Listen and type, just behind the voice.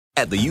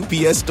At the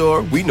UPS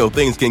Store, we know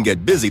things can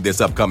get busy this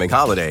upcoming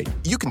holiday.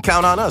 You can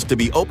count on us to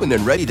be open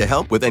and ready to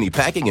help with any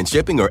packing and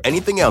shipping or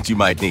anything else you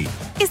might need.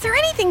 Is there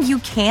anything you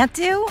can't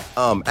do?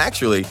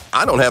 Actually,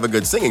 I don't have a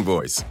good singing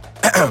voice.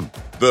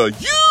 The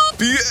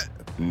UPS...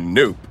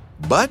 Nope.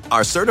 But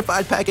our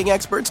certified packing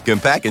experts can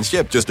pack and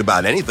ship just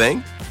about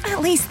anything.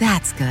 At least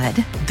that's good.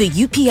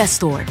 The UPS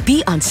Store.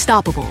 Be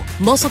unstoppable.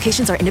 Most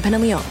locations are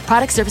independently owned.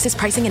 Product, services,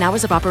 pricing, and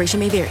hours of operation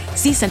may vary.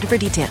 See Center for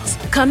details.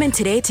 Come in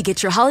today to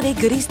get your holiday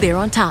goodies there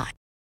on time.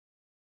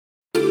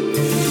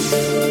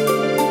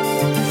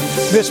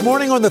 This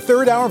morning on the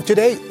third hour of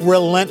Today,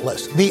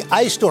 relentless. The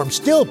ice storm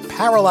still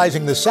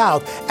paralyzing the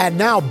South, and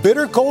now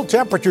bitter cold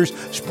temperatures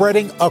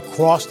spreading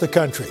across the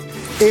country.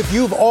 If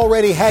you've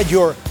already had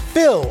your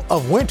fill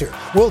of winter,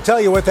 we'll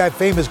tell you what that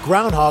famous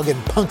groundhog in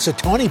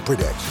Punxsutawney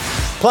predicts.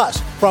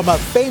 Plus, from a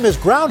famous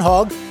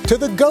groundhog to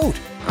the goat.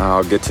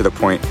 I'll get to the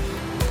point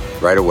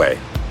right away.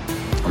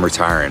 I'm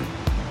retiring.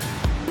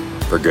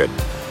 For good.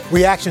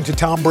 Reaction to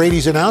Tom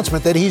Brady's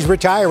announcement that he's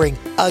retiring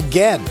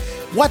again.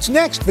 What's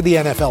next for the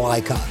NFL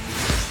icon?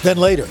 Then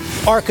later,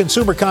 our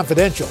Consumer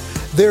Confidential.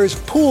 There's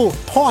pool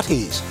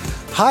parties,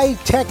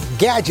 high-tech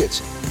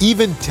gadgets,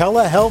 even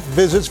telehealth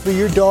visits for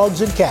your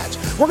dogs and cats.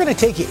 We're going to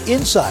take you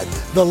inside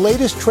the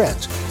latest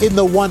trends in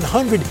the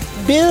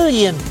 $100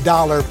 billion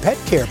pet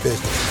care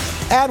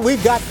business. And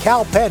we've got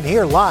Cal Penn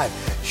here live,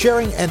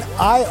 sharing an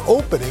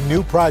eye-opening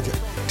new project.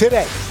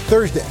 Today,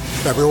 Thursday,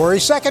 February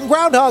 2nd,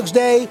 Groundhog's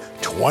Day,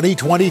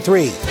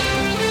 2023.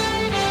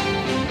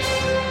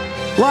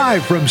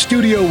 Live from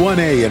Studio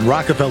 1A in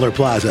Rockefeller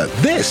Plaza,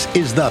 this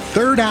is the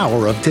third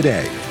hour of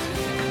Today.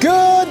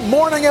 Good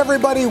morning,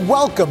 everybody.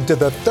 Welcome to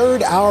the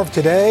third hour of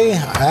Today.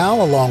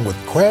 Al, along with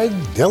Craig,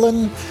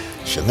 Dylan,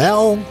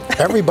 Sheinelle,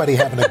 everybody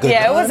having a good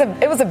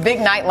time. It was a big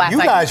night last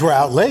night. You guys were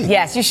out late.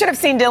 Yes, you should have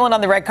seen Dylan on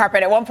the red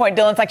carpet. At one point,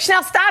 Dylan's like,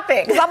 Sheinelle, stop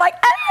it. Because I'm like,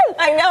 oh!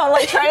 I know. I'm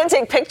like trying to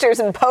take pictures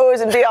and pose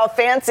and be all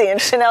fancy, and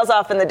Sheinelle's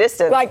off in the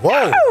distance. Like,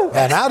 whoa. oh!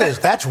 And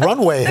that's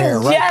runway hair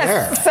right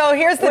there. So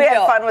here's the deal. We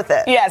had fun with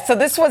it. Yeah, so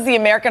this was the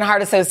American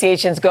Heart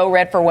Association's Go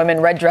Red for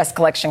Women Red Dress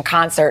Collection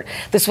concert.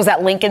 This was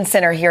at Lincoln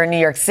Center here in New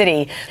York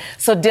City.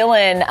 So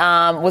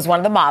Dylan was one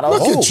of the models.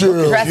 Look at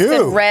you. Dressed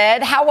in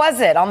red. How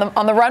was it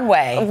on the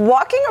runway?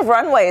 Walking a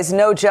runway is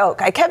no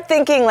joke. I kept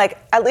thinking, like,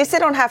 at least I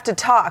don't have to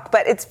talk,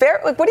 but it's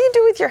very, like, what do you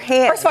do with your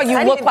hands? First of all, you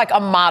look like a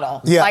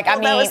model. Yeah. Like,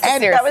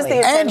 seriously. That was the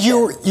intention.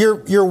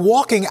 And you're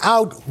walking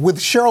out with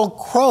Sheryl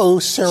Crow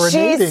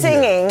serenading. She's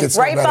singing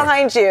right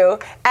behind you.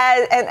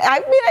 And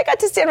I got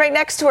to stand right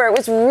next to her. It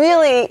was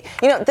really,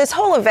 this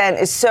whole event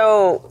is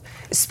so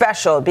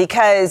special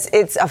because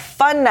it's a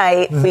fun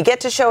night. Mm-hmm. We get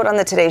to show it on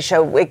the Today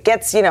Show. It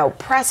gets,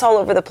 press all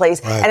over the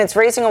place. Right. And it's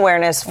raising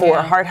awareness for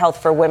heart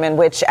health for women,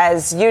 which,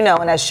 as you know,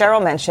 and as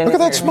Cheryl mentioned. Look at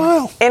that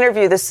smile.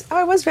 Interview this. Oh,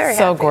 I was very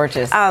happy. So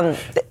gorgeous.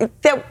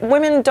 That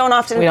women don't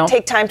often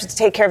take time to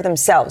take care of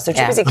themselves. They're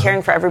too busy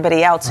caring for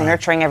everybody else and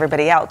nurturing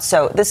everybody else.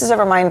 So this is a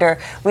reminder.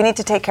 We need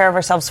to take care of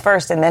ourselves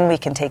first, and then we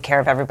can take care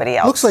of everybody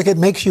else. Looks like it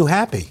makes you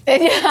happy.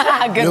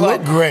 Yeah, good you one.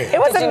 Look great.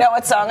 Did you know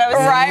what song I was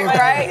singing?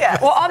 Right.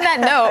 Yeah. Well, on that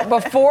note,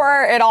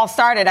 before it all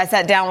started, I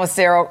sat down with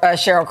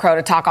Sheryl Crow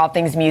to talk all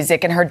things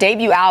music, and her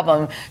debut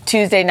album,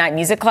 Tuesday Night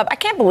Music Club, I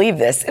can't believe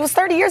this. It was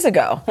 30 years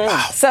ago.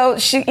 Wow. So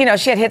she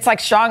had hits like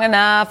Strong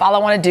Enough, All I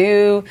Want to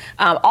Do,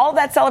 all of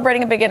that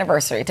celebrating a big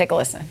anniversary. Take a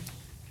listen.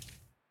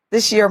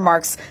 This year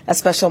marks a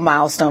special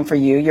milestone for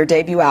you. Your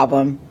debut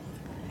album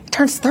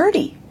turns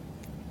 30.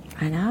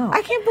 I know.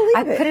 I can't believe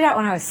it. I put it out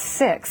when I was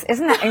 6.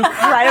 Isn't that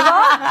incredible?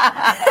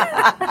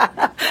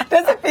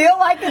 Does it feel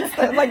like it's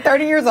like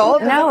 30 years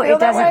old? No, it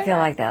doesn't feel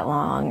like that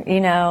long,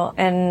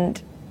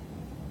 and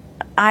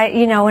I,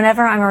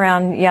 whenever I'm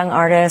around young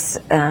artists,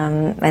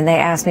 and they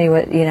ask me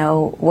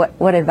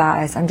what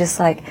advice, I'm just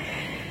like,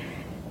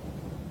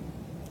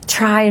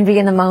 try and be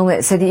in the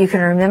moment so that you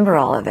can remember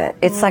all of it.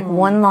 It's like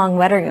one long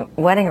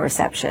wedding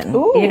reception.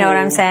 Ooh. You know what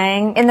I'm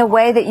saying? In the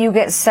way that you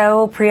get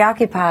so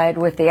preoccupied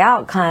with the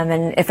outcome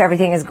and if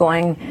everything is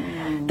going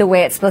the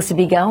way it's supposed to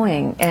be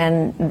going.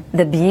 And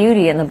the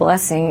beauty and the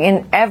blessing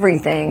in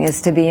everything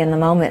is to be in the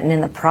moment and in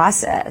the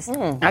process.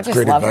 I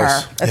just love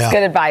her. That's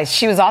good advice.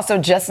 She was also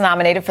just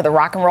nominated for the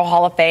Rock and Roll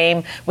Hall of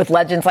Fame with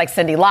legends like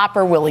Cyndi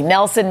Lauper, Willie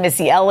Nelson,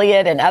 Missy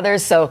Elliott, and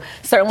others. So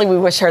certainly we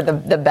wish her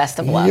the best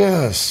of luck.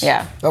 Yes.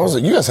 Yeah.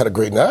 You guys had a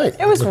great night.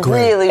 It was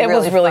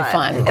really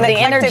fun. And the eclectic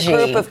energy.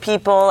 Group of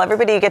people,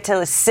 everybody you get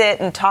to sit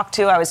and talk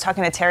to. I was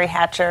talking to Terry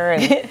Hatcher.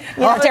 And,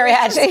 Terry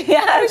Hatcher,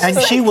 yeah. And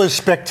she was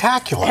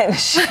spectacular.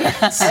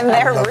 And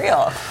they're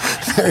real.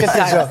 Good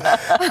time.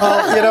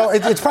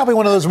 It's probably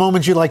one of those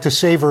moments you like to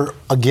savor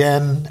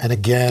again and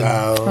again.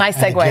 Nice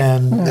segue.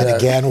 Again and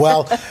again.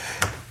 Well,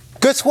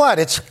 guess what?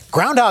 It's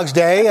Groundhog's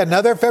Day,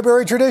 another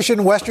February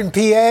tradition. Western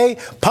PA,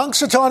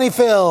 Punxsutawney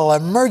Phil,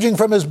 emerging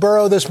from his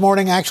burrow this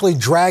morning, actually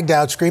dragged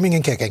out, screaming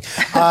and kicking,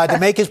 to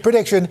make his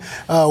prediction.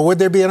 Would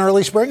there be an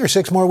early spring or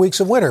 6 more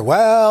weeks of winter?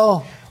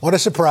 Well, what a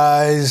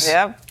surprise.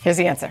 Yep. Here's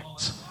the answer.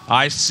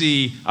 I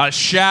see a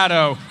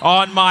shadow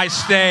on my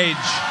stage.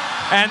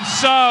 And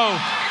so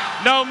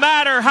No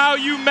matter how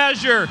you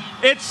measure,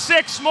 it's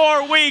 6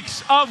 more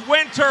weeks of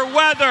winter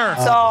weather.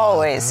 It's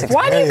always 6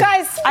 Why do you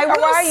guys? I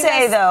will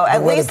say, though,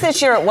 at least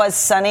this year it was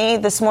sunny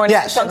this morning.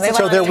 Yes,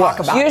 so there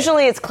was.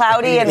 Usually it's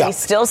cloudy and he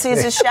still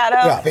sees his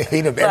shadow.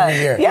 Every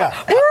year. Yeah.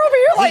 We're over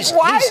here like,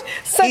 why?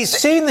 He's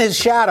seen his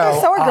shadow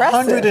so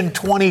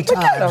 120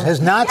 times,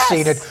 has not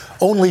seen it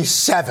only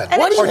 7.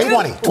 Or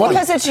 20.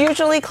 Because it's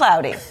usually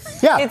cloudy.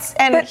 Yeah.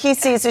 And he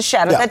sees his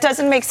shadow. Yeah. That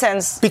doesn't make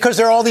sense. Because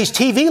there are all these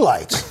TV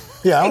lights.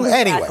 Yeah.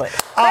 Exactly. Anyway.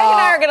 Greg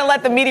and I are going to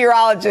let the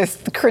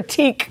meteorologists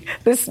critique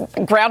this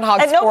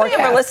groundhog's And nobody forecast.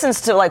 ever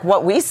listens to like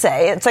what we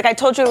say. It's like I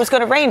told you it was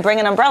going to rain, bring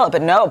an umbrella.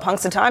 But no,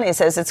 Punxsutawney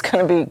says it's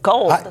going to be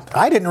cold.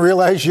 I didn't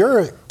realize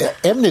your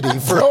enmity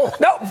for...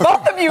 No,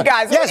 both of you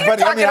guys. Yes,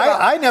 but I mean,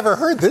 I never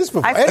heard this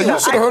before. And you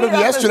should have heard of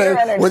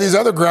yesterday with these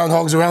other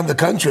groundhogs around the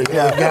country.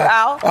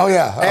 Oh,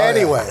 yeah.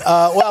 Anyway,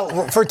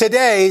 well, for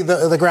today,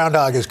 the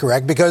groundhog is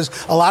correct because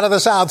a lot of the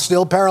South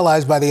still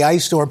paralyzed by the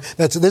ice storm.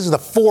 This is the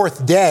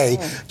 4th day.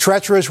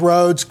 Treacherous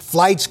roads,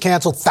 flights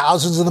canceled.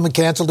 Thousands of them are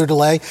canceled or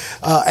delayed.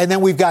 And then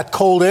we've got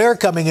cold air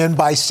coming in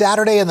by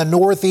Saturday in the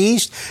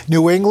Northeast,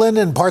 New England,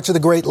 and parts of the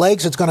Great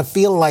Lakes. It's going to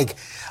feel like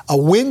a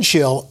wind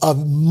chill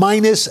of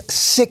minus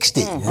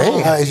 60,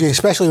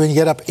 especially when you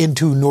get up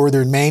into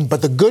northern Maine.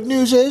 But the good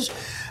news is,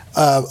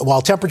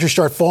 while temperatures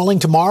start falling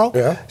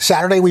tomorrow,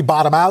 Saturday we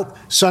bottom out.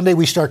 Sunday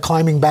we start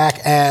climbing back,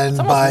 and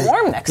by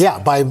warm next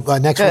week. by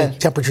next week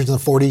temperatures in the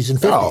 40s and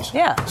 50s.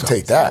 Yeah, so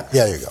take that.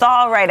 Yeah, there you go.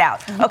 Thaw right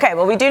out. Okay,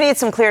 well, we do need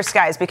some clear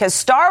skies because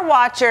star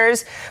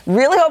watchers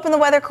really hoping the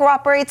weather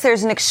cooperates.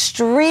 There's an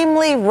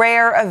extremely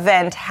rare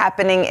event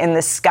happening in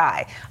the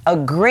sky. A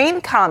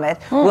green comet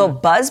will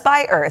buzz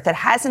by Earth that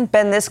hasn't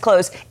been this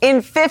close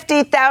in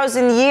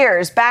 50,000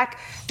 years, back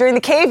during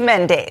the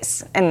cavemen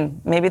days. And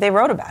maybe they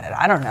wrote about it.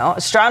 I don't know.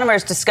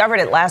 Astronomers discovered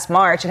it last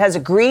March. It has a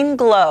green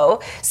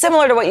glow,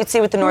 similar to what you'd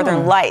see with the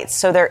Northern Lights.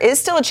 So there is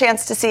still a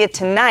chance to see it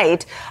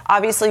tonight.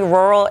 Obviously,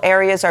 rural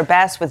areas are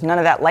best with none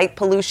of that light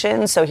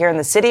pollution. So here in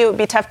the city, it would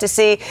be tough to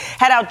see.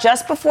 Head out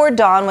just before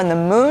dawn when the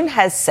moon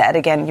has set.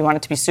 Again, you want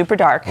it to be super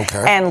dark.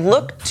 Okay. And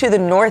look to the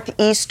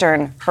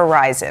northeastern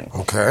horizon.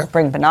 Okay.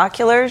 Bring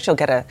binoculars. You'll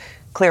get a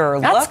clearer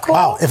look. Cool.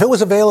 Wow, if it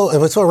was available,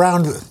 if it's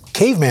around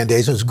caveman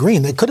days, it was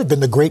green. It could have been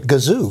the Great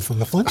Gazoo from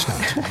the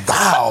Flintstones.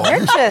 Wow.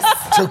 You're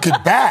just Took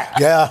it back.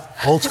 Yeah,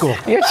 old school.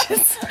 You're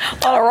just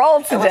on a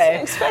roll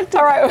today.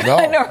 All right, No.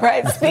 I know,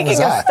 right?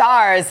 Speaking of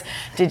stars,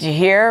 did you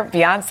hear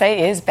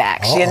Beyonce is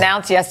back? She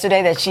announced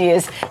yesterday that she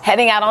is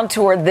heading out on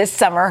tour this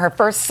summer, her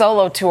first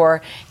solo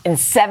tour in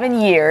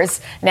 7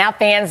 years. Now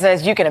fans,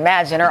 as you can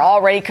imagine, are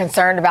already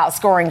concerned about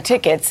scoring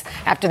tickets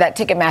after that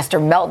Ticketmaster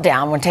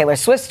meltdown when Taylor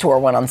Swift's tour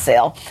went on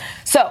sale.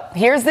 So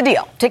here's the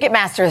deal.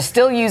 Ticketmaster is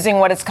still using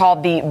what is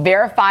called the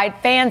verified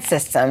fan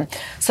system.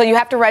 So you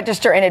have to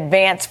register in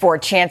advance for a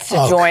chance to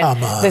join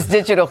this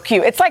digital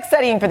queue. It's like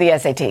studying for the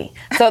SAT.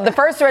 So the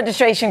first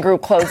registration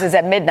group closes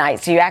at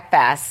midnight, so you act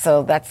fast.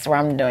 So that's what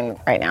I'm doing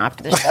right now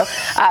after the show.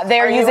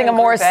 They're using a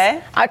more...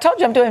 I told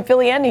you I'm doing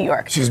Philly and New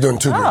York. She's doing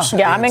 2 groups.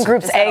 Yeah, I'm in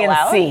groups A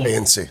and C. A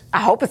and C.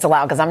 I hope it's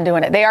allowed because I'm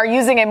doing it. They are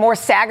using a more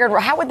staggered,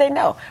 how would they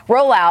know,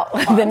 rollout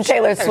than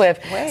Taylor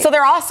Swift. So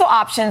there are also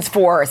options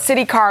for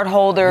Citi card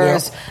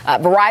holders,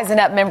 Verizon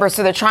Up members.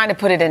 So they're trying to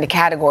put it into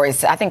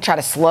categories. I think try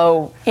to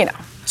slow,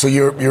 So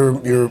you're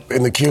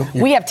in the queue?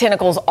 We have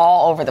tentacles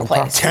all over the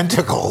place.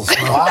 Tentacles.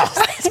 Wow.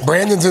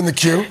 Brandon's in the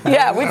quew.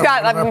 Yeah, we've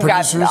got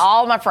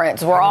all my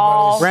friends. We're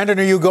all... Brandon,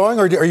 are you going,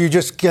 or are you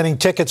just getting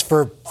tickets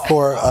for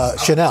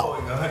Sheinelle?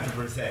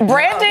 100%.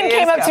 Brandon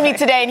came up to me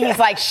today, and he's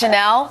like,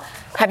 Sheinelle,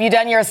 have you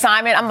done your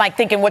assignment? I'm like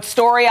thinking what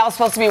story I was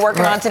supposed to be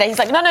working on today. He's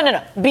like, no,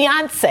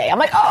 Beyonce. I'm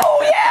like,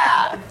 oh,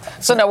 yeah.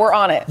 So, no, we're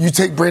on it. You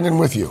take Brandon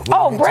with you.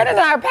 Brandon and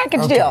I are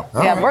package deal.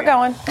 We're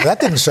going. That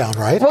didn't sound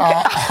right.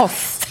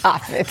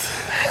 Stop it.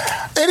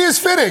 It is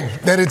fitting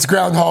that it's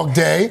Groundhog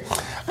Day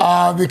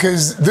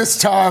because this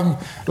time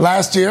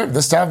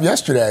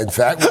yesterday, in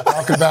fact, we're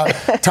talking about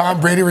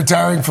Tom Brady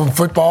retiring from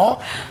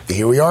football.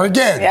 Here we are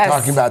again,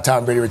 talking about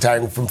Tom Brady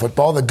retiring from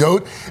football. The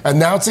GOAT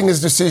announcing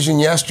his decision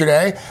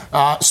yesterday.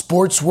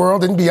 Sports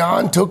World and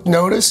beyond took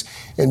notice.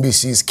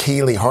 NBC's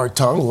Kaylee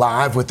Hartung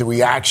live with the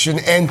reaction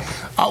and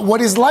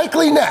what is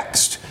likely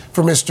next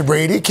for Mr.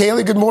 Brady.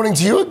 Kaylee, good morning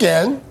to you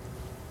again.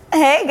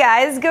 Hey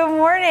guys, good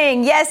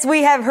morning. Yes,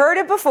 we have heard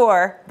it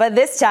before, but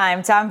this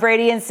time Tom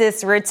Brady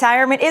insists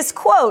retirement is,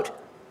 quote,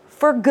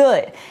 for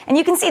good. And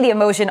you can see the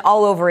emotion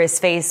all over his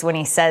face when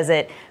he says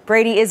it.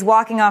 Brady is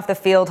walking off the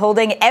field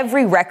holding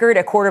every record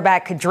a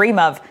quarterback could dream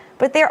of,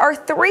 but there are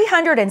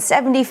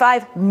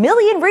 375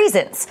 million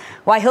reasons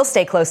why he'll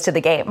stay close to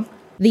the game.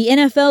 The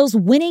NFL's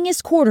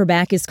winningest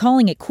quarterback is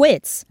calling it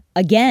quits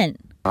again.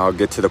 I'll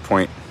get to the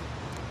point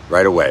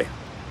right away.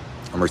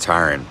 I'm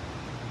retiring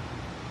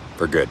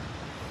for good.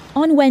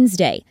 On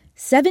Wednesday,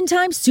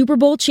 7-time Super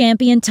Bowl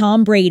champion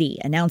Tom Brady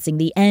announcing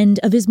the end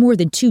of his more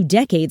than 2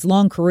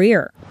 decades-long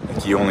career.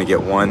 You only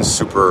get one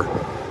super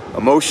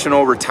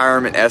emotional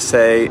retirement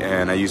essay,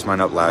 and I used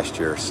mine up last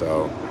year,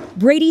 so...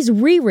 Brady's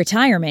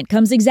re-retirement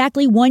comes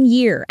exactly 1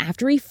 year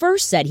after he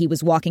first said he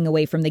was walking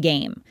away from the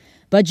game.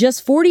 But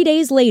just 40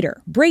 days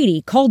later,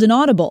 Brady called an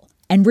audible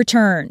and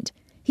returned.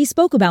 He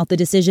spoke about the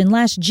decision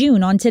last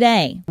June on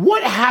Today.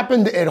 What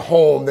happened at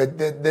home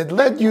that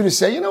led you to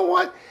say, you know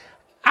what,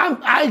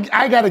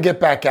 I got to get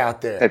back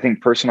out there? I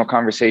think personal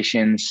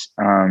conversations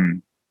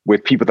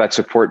with people that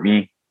support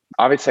me.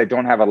 Obviously, I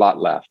don't have a lot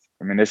left.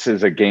 I mean, this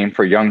is a game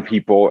for young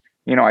people.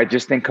 You know, I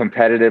just think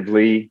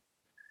competitively,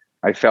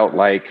 I felt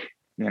like,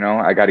 you know,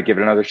 I got to give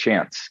it another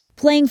chance.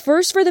 Playing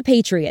first for the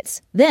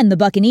Patriots, then the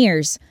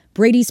Buccaneers,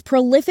 Brady's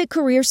prolific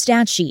career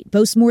stat sheet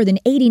boasts more than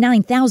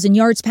 89,000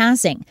 yards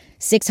passing,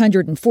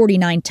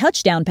 649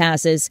 touchdown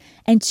passes,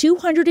 and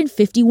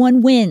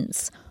 251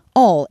 wins,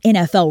 all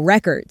NFL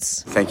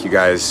records. Thank you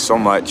guys so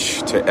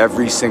much to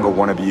every single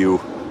one of you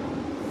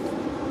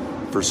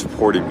for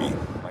supporting me.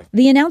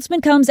 The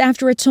announcement comes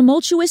after a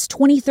tumultuous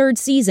 23rd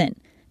season,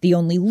 the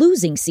only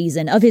losing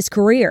season of his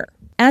career.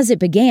 As it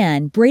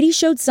began, Brady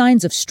showed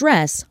signs of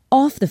stress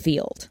off the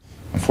field.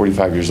 I'm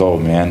 45 years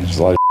old, man. There's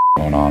a lot of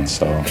going on,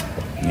 so,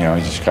 you know,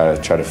 you just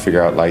gotta try to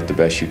figure out life the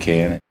best you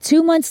can.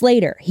 2 months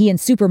later, he and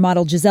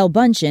supermodel Gisele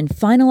Bündchen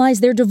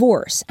finalized their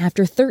divorce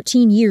after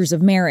 13 years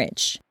of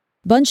marriage.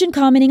 Bündchen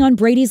commenting on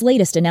Brady's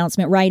latest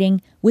announcement,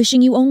 writing,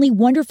 "Wishing you only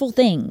wonderful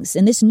things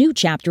in this new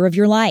chapter of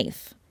your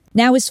life."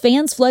 Now as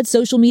fans flood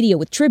social media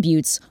with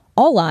tributes,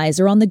 all eyes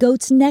are on the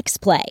GOAT's next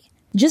play.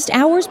 Just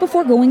hours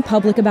before going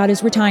public about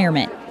his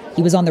retirement,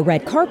 he was on the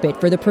red carpet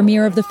for the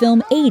premiere of the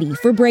film 80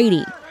 for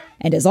Brady,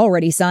 and has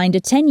already signed a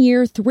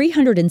 10-year,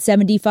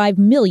 $375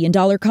 million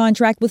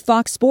contract with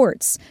Fox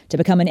Sports to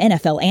become an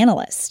NFL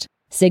analyst,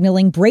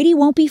 signaling Brady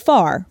won't be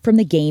far from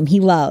the game he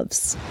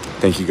loves.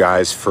 Thank you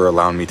guys for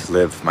allowing me to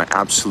live my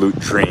absolute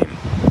dream.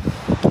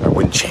 I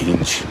wouldn't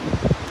change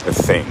a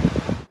thing.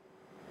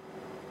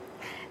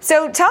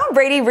 So Tom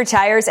Brady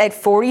retires at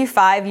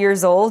 45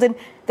 years old, and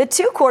the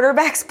two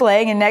quarterbacks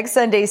playing in next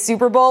Sunday's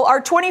Super Bowl are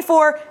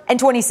 24 and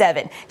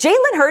 27.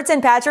 Jalen Hurts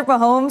and Patrick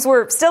Mahomes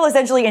were still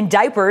essentially in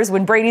diapers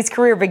when Brady's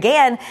career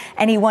began,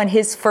 and he won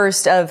his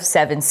first of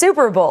 7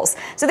 Super Bowls.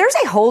 So there's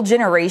a whole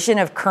generation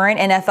of current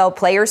NFL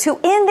players who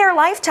in their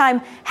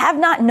lifetime have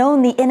not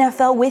known the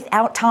NFL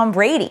without Tom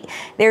Brady.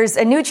 There's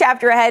a new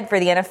chapter ahead for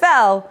the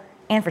NFL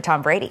and for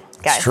Tom Brady,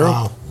 guys. It's true.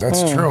 Wow,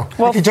 that's true.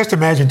 Well, I can just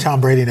imagine Tom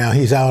Brady now.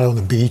 He's out on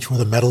the beach with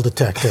a metal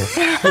detector.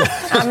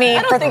 I mean,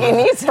 I don't think he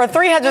needs for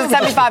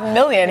 $375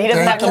 million. He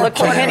doesn't have to look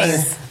for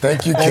pennies.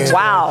 Thank you, Kim.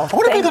 Wow. I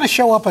wonder if he's going to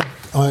show up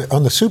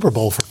on the Super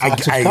Bowl for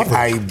Fox's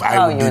coverage.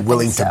 I would be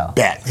willing to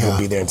bet he'll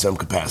be there in some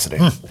capacity.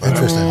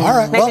 Interesting. All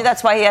right. Maybe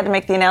that's why he had to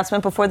make the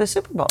announcement before the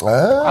Super Bowl.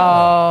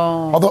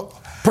 Although,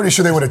 pretty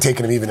sure they would have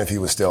taken him even if he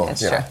was still.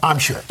 I'm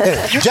sure.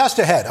 Anyway, just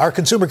ahead, our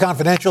Consumer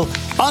Confidential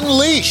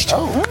Unleashed.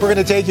 We're going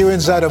to take you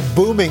inside a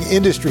booming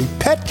industry,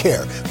 pet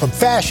care, from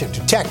fashion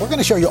to tech. We're going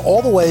to show you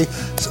all the way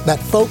that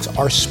folks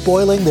are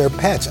spoiling their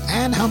pets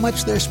and how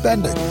much they're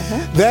spending.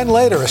 Then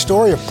later, a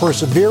story of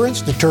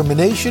perseverance,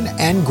 determination,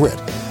 and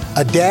grit.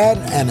 A dad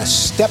and a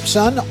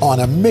stepson on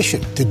a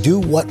mission to do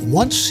what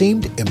once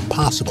seemed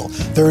impossible.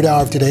 Third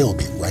hour of Today will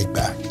be right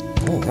back.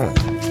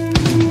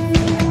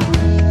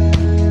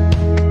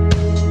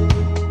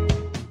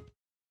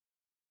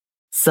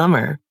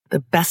 Summer, the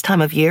best time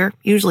of year,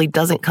 usually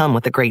doesn't come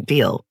with a great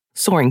deal.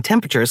 Soaring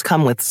temperatures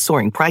come with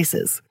soaring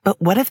prices.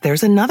 But what if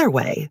there's another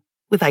way?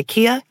 With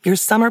IKEA, your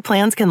summer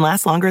plans can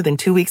last longer than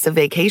 2 weeks of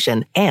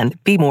vacation and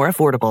be more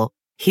affordable.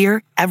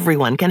 Here,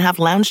 everyone can have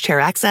lounge chair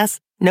access,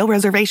 no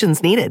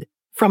reservations needed.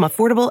 From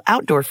affordable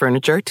outdoor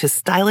furniture to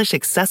stylish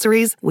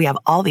accessories, we have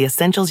all the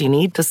essentials you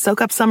need to soak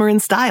up summer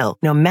in style,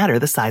 no matter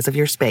the size of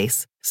your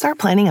space. Start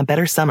planning a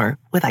better summer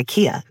with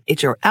IKEA.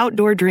 It's your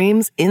outdoor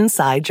dreams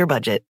inside your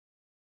budget.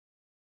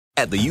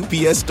 At the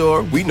UPS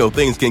Store, we know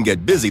things can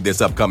get busy this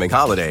upcoming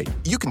holiday.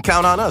 You can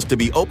count on us to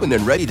be open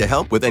and ready to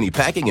help with any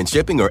packing and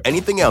shipping or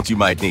anything else you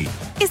might need.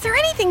 Is there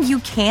anything you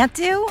can't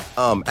do?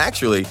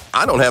 Actually,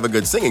 I don't have a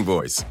good singing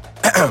voice.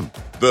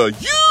 The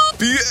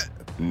UPS...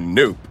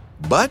 Nope.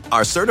 But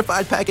our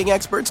certified packing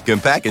experts can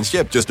pack and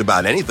ship just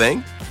about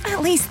anything.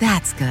 At least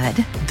that's good.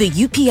 The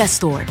UPS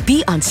Store.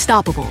 Be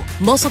unstoppable.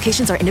 Most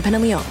locations are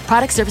independently owned.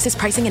 Product, services,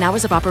 pricing, and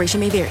hours of operation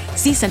may vary.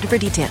 See Center for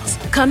details.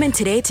 Come in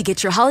today to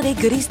get your holiday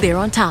goodies there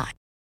on time.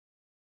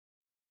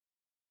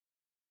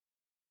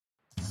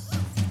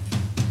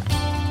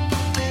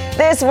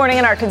 This morning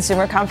in our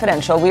Consumer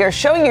Confidential, we are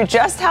showing you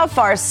just how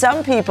far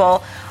some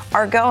people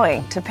are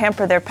going to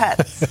pamper their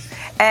pets.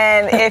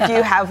 And if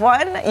you have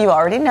one, you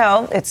already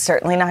know it's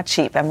certainly not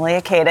cheap. Emilie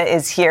Ikeda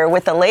is here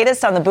with the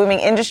latest on the booming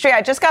industry.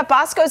 I just got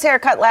Bosco's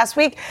haircut last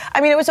week.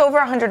 I mean, it was over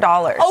 $100.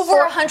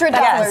 Over $100.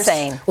 That's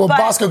insane. Well,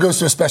 Bosco goes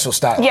to a special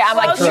style. Yeah, I'm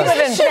like, you live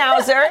in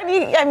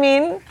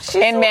Schnauzer. she's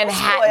in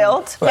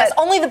Manhattan. Spoiled, Yes,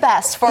 only the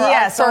best for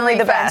our only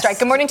the friends, best. right?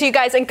 Good morning to you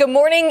guys, and good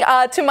morning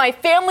to my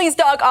family's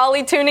dog,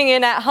 Ollie, tuning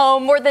in at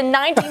home. More than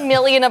 90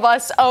 million of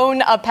us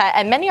own a pet,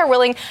 and many are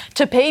willing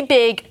to pay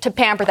big to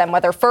pamper them,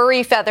 whether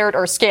furry, feathered,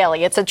 or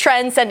scaly. It's a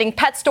trend sending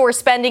pet store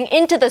spending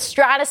into the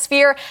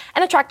stratosphere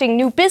and attracting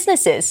new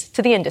businesses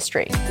to the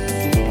industry.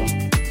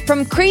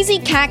 From crazy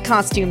cat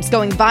costumes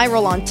going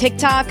viral on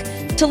TikTok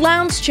to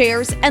lounge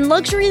chairs and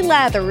luxury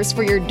lathers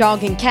for your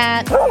dog and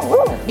cat.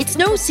 It's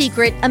no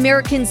secret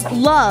Americans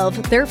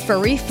love their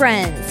furry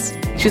friends.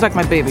 She's like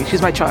my baby.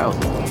 She's my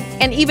child.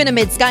 And even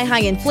amid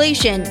sky-high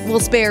inflation, will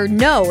spare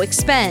no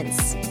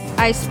expense.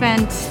 I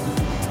spent,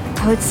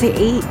 I would say,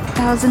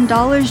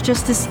 $8,000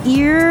 just this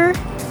year,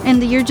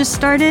 and the year just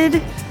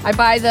started. I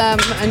buy them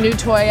a new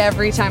toy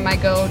every time I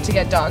go to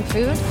get dog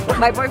food.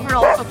 My boyfriend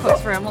also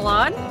cooks for him a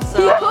lot.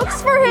 So. He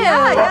cooks for him?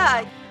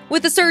 Yeah.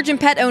 With the surge in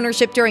pet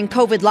ownership during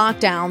COVID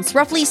lockdowns,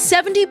 roughly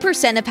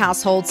 70% of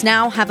households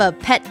now have a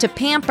pet to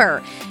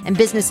pamper, and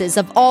businesses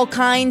of all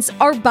kinds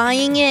are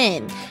buying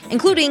in,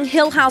 including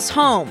Hill House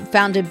Home,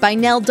 founded by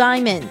Nell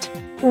Diamond.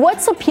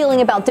 What's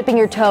appealing about dipping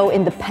your toe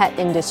in the pet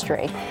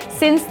industry?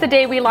 Since the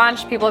day we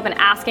launched, people have been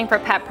asking for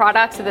pet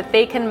products so that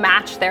they can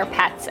match their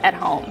pets at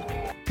home.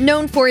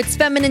 Known for its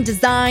feminine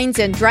designs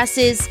and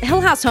dresses,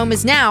 Hill House Home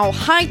is now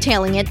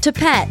hightailing it to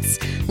pets,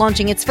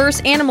 launching its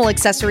first animal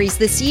accessories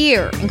this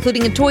year,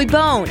 including a toy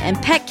bone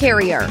and pet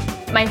carrier.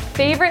 My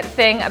favorite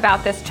thing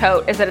about this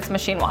tote is that it's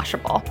machine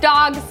washable.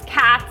 Dogs,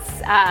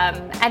 cats,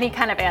 any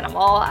kind of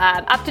animal,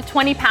 up to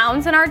 20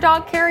 pounds in our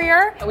dog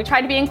carrier. We try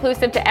to be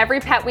inclusive to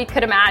every pet we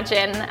could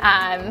imagine.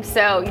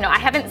 So, I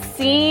haven't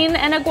seen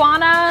an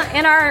iguana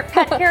in our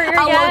pet carrier yet.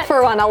 I'll look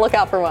for one. I'll look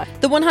out for one.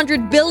 The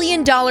 $100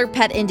 billion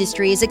pet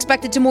industry is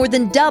expected to more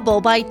than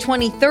double by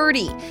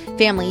 2030.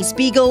 Families'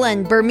 Beagle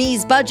and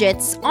Burmese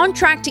budgets on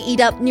track to eat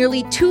up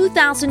nearly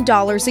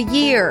 $2,000 a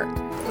year.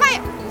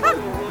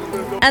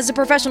 As a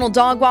professional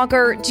dog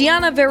walker,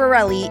 Gianna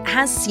Verarelli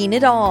has seen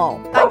it all.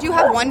 I do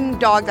have one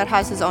dog that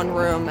has his own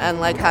room and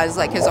has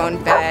his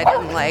own bed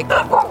and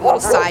little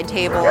side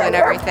table and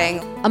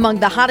everything. Among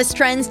the hottest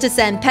trends to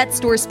send pet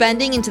store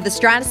spending into the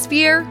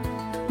stratosphere,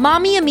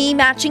 Mommy and Me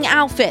matching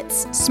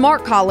outfits,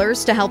 smart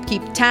collars to help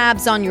keep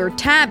tabs on your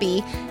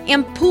tabby,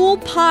 and pool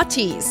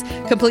potties,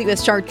 complete with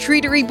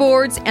charcuterie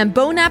boards and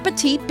Bon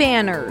Appetit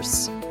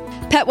banners.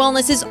 Pet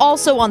wellness is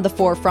also on the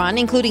forefront,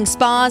 including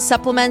spas,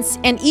 supplements,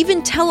 and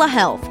even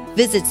telehealth.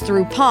 Visits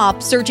through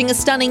POP surging a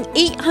stunning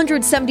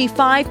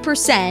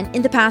 875%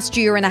 in the past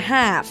year and a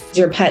half.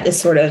 Your pet is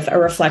sort of a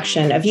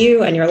reflection of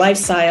you and your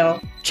lifestyle.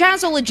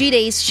 Chaz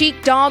Olajide's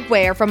chic dog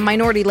wear from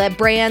minority-led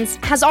brands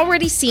has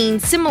already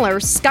seen similar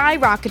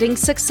skyrocketing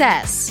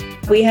success.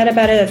 We had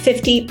about a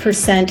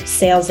 50%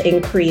 sales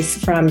increase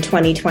from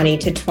 2020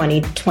 to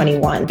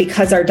 2021.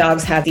 Because our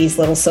dogs have these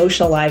little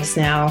social lives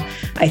now,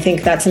 I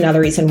think that's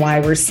another reason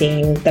why we're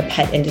seeing the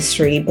pet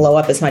industry blow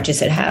up as much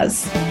as it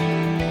has.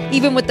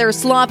 Even with their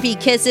sloppy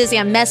kisses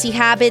and messy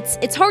habits,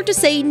 it's hard to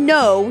say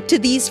no to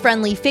these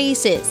friendly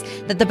faces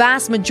that the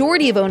vast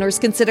majority of owners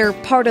consider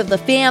part of the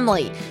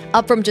family,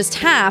 up from just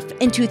half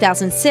in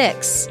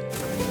 2006.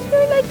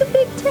 You're like a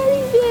big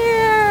teddy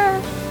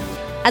bear.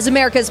 As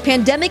America's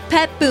pandemic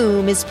pet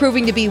boom is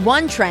proving to be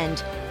one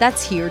trend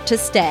that's here to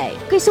stay.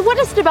 Okay, so what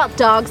is it about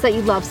dogs that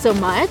you love so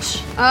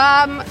much?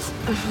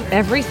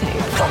 Everything.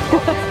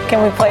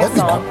 Can we play a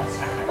song?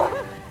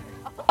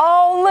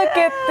 Oh, look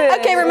at this.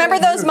 Okay, remember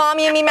those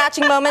Mommy and Me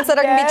matching moments that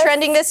are going to be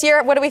trending this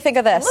year? What do we think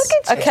of this? Look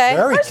at you. Okay.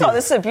 First of all,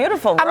 this is a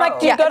beautiful robe. I'm like,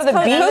 do you go to the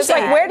beach?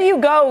 Like, where do you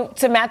go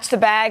to match the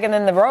bag and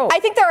then the robe?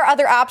 I think there are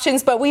other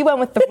options, but we went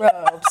with the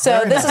robe.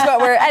 So this is what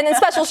we're... And then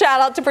special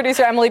shout out to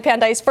producer Emilie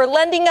Pandice for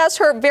lending us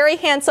her very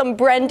handsome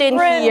Brendan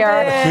here.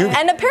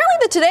 And apparently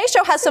the Today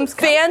Show has some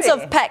fans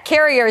of pet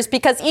carriers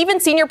because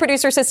even senior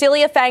producer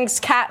Cecilia Fang's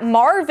cat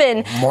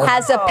Marvin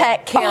has a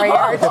pet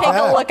carrier. Take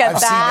a look at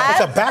that.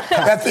 It's a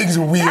backpack. That thing's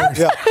weird.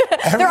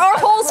 There are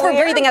holes for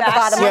breathing at the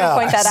bottom. I want to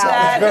point that out.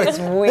 That is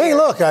weird. Hey,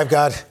 look, I've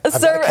got a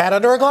cat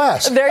under a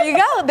glass. There you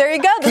go. There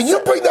you go. Can you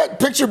bring that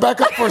picture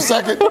back up for a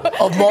second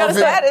of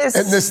Marvin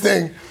and this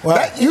thing?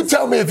 Well, you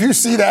tell me if you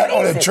see that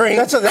on a train.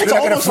 That's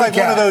almost like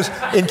one of those,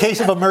 in case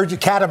of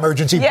cat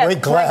emergency,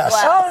 break glass.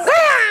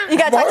 You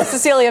got to talk to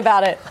Cecilia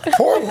about it.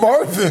 Poor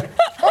Marvin.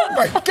 Oh,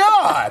 my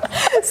God.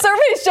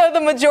 Surveys show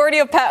the majority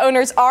of pet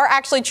owners are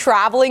actually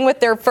traveling with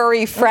their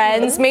furry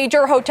friends.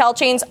 Major hotel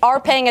chains are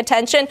paying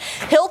attention.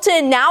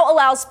 Hilton now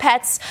allows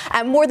pets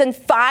at more than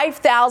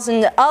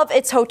 5,000 of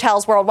its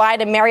hotels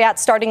worldwide, and Marriott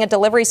starting a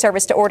delivery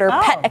service to order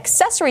pet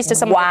accessories to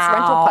some of its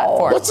rental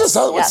platforms. What's this?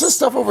 What's this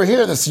stuff over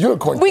here? This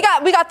unicorn. We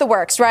got the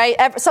works,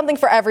 right? Something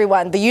for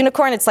everyone. The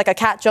unicorn, it's like a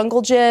cat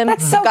jungle gym.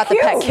 That's so We've got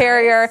cute. The pet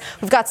carrier.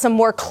 We've got some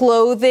more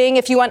clothing.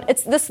 If you want,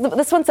 it's this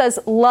one says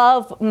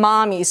 "Love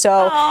Mommy."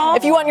 So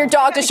if you want your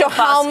dog to show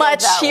how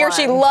much he or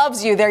she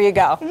loves you, there you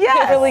go.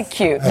 Yeah, really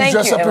cute. Thank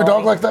you. Dress up your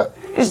dog like that?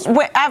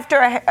 After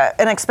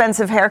an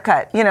expensive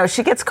haircut,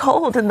 she gets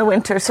cold in the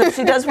winter, so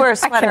she does wear a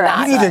sweater.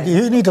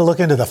 You need to look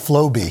into the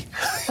Flowbee.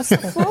 What's the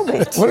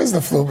Flowbee? What is the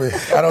Flowbee?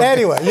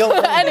 Anyway, you'll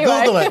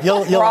Google it.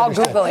 We're all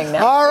Googling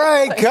now. All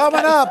right,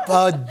 coming up,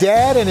 a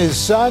dad and his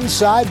son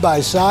side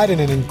by side in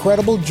an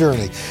incredible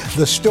journey.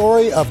 The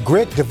story of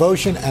grit,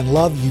 devotion, and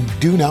love you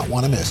do not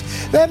want to miss.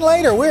 Then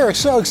later, we are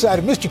so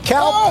excited. Mr.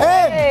 Cal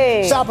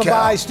Penn stopping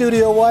by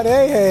Studio One.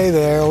 Hey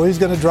there. Well, he's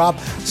going to drop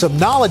some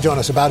knowledge on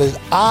us about his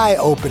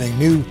eye-opening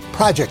new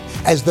project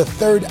as the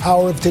third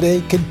hour of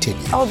today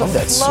continues. Oh,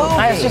 that's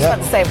I was just about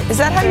to say, is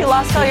that how you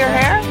lost all your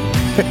hair?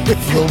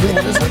 Flowbee?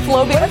 What is it?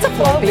 Flowbee. What's a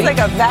Flowbee? It's like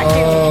a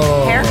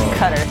vacuum hair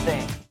cutter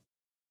thing.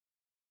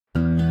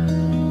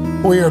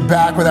 We are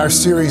back with our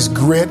series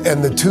Grit,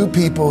 and the two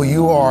people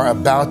you are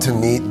about to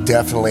meet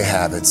definitely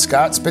have it.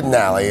 Scott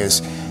Spitnally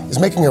is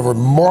making a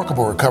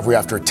remarkable recovery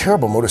after a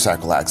terrible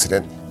motorcycle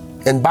accident,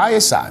 and by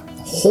his side,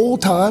 the whole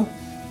time,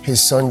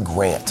 his son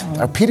Grant.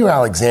 Our Peter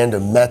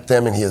Alexander met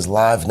them, and he is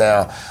live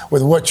now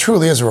with what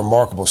truly is a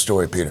remarkable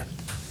story, Peter.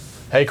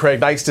 Hey, Craig,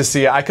 nice to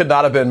see you. I could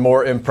not have been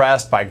more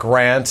impressed by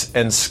Grant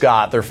and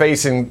Scott. They're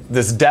facing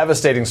this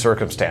devastating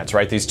circumstance,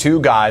 right? These two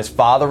guys,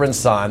 father and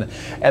son,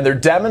 and they're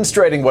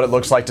demonstrating what it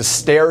looks like to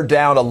stare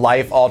down a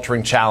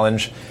life-altering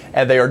challenge,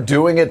 and they are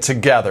doing it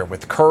together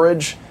with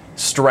courage,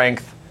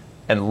 strength,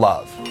 and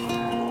love.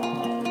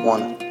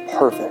 1,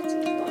 perfect.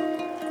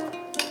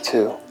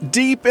 2.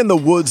 Deep in the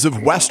woods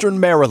of Western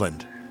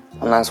Maryland.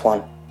 A nice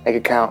one. Make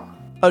it count.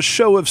 A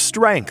show of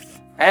strength.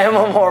 And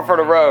one more for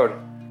the road.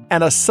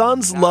 And a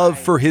son's love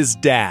for his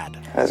dad.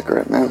 That's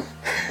great, man.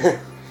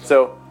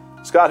 So,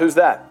 Scott, who's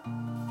that?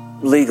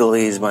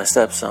 Legally, he's my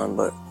stepson,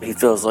 but he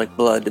feels like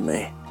blood to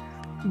me.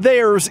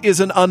 Theirs is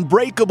an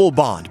unbreakable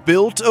bond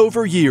built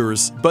over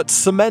years, but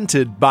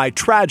cemented by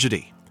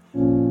tragedy.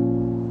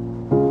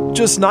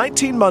 Just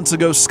 19 months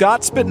ago,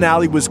 Scott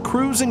Spitnally was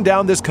cruising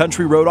down this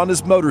country road on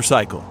his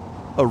motorcycle,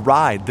 a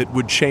ride that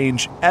would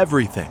change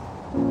everything.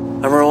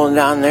 I'm rolling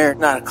down there,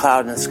 not a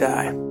cloud in the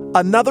sky.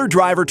 Another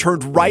driver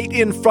turned right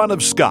in front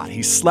of Scott.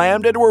 He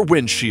slammed into her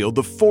windshield,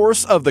 the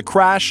force of the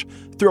crash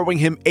throwing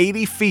him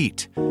 80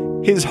 feet.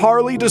 His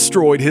Harley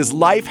destroyed, his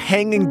life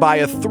hanging by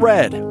a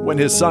thread when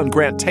his son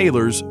Grant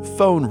Taylor's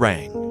phone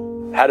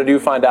rang. How did you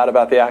find out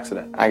about the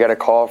accident? I got a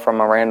call from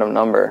a random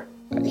number.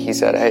 He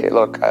said, hey,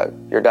 look,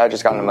 your dad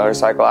just got in a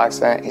motorcycle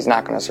accident. He's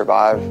not going to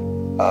survive.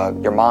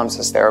 Your mom's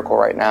hysterical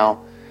right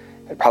now.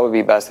 It'd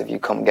probably be best if you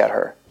come get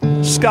her.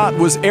 Scott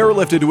was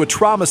airlifted to a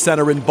trauma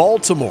center in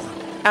Baltimore.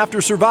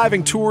 After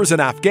surviving tours in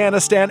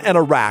Afghanistan and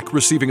Iraq,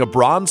 receiving a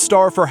Bronze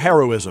Star for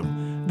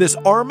heroism, this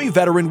Army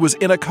veteran was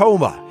in a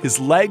coma, his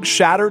leg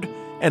shattered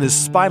and his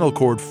spinal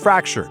cord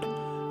fractured.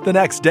 The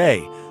next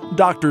day,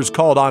 doctors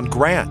called on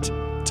Grant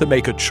to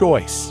make a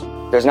choice.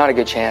 There's not a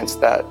good chance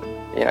that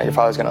your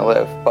father's going to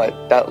live,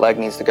 but that leg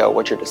needs to go.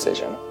 What's your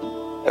decision?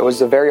 It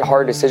was a very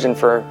hard decision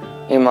for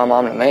me and my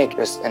mom to make,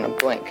 just in a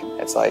blink.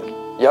 It's like,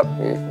 yep,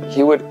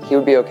 he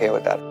would be okay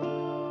with that.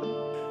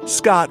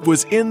 Scott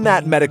was in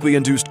that medically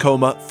induced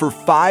coma for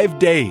 5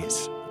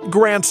 days.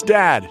 Grant's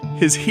dad,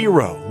 his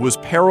hero, was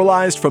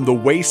paralyzed from the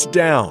waist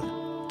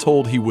down,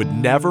 told he would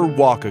never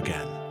walk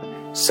again.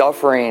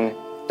 Suffering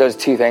does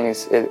two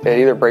things. It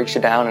either breaks you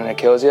down and it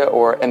kills you,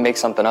 or it makes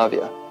something of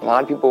you. A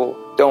lot of people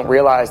don't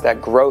realize that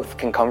growth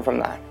can come from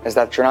that, is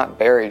that you're not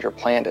buried, you're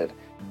planted.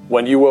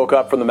 When you woke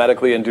up from the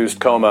medically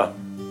induced coma,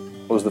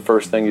 what was the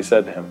first thing you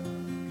said to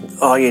him?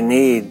 All you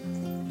need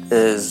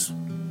is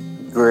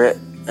grit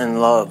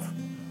and love.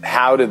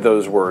 How did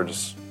those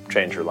words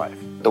change your life?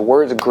 The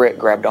words grit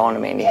grabbed onto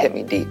me and he hit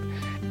me deep.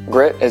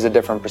 Grit is a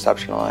different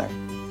perception of life.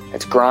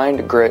 It's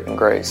grind, grit, and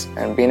grace.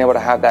 And being able to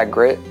have that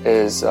grit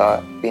is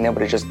being able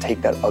to just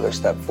take that other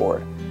step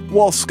forward.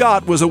 While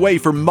Scott was away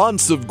for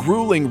months of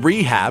grueling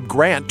rehab,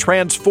 Grant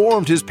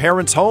transformed his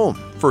parents' home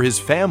for his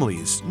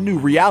family's new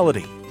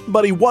reality.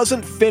 But he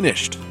wasn't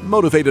finished.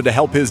 Motivated to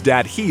help his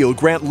dad heal,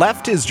 Grant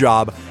left his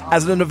job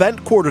as an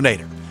event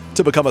coordinator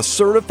to become a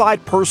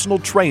certified personal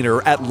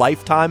trainer at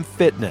Lifetime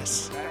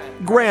Fitness.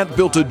 Grant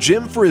built a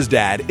gym for his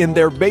dad in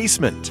their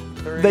basement.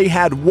 They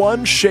had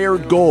one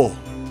shared goal,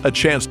 a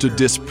chance to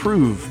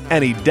disprove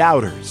any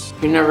doubters.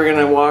 You're never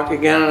gonna walk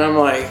again, and I'm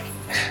like,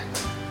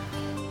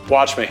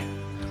 watch me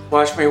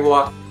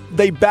walk.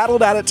 They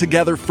battled at it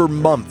together for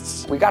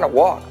months. We gotta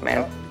walk,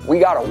 man. We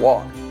gotta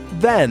walk.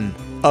 Then,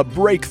 a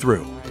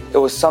breakthrough. It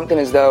was something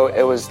as though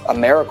it was a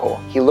miracle.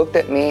 He looked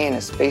at me and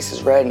his face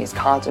is red and he's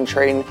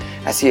concentrating.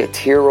 I see a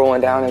tear rolling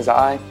down his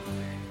eye.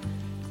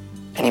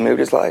 And he moved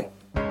his leg.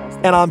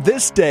 And on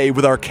this day,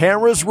 with our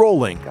cameras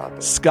rolling,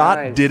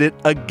 Scott did it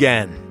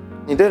again.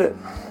 He did it.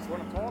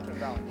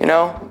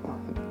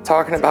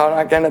 Talking about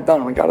not getting it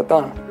done. We got it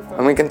done.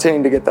 And we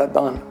continue to get that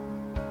done.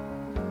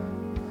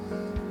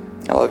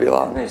 I love you a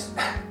lot.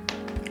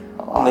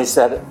 And they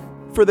said it.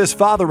 For this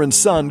father and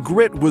son,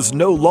 grit was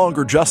no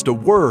longer just a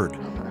word,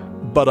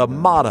 but a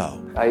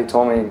motto. He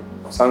told me,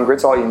 son,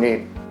 grit's all you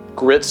need.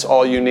 Grit's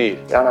all you need.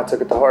 Yeah, and I took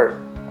it to heart.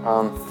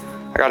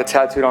 I got it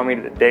tattooed on me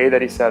the day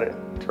that he said it,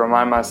 to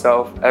remind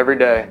myself every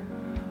day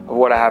of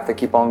what I have to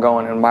keep on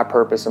going and my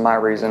purpose and my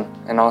reason,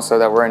 and also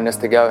that we're in this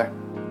together.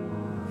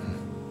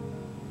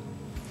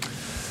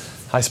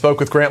 I spoke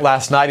with Grant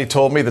last night. He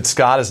told me that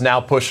Scott is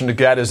now pushing to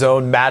get his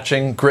own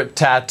matching grit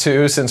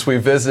tattoo. Since we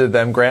visited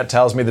them, Grant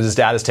tells me that his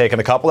dad has taken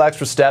a couple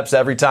extra steps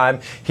every time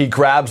he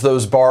grabs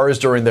those bars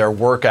during their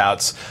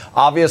workouts.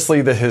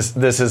 Obviously,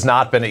 this has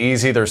not been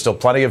easy. There's still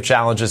plenty of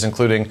challenges,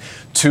 including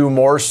 2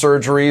 more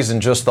surgeries in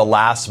just the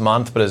last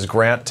month. But as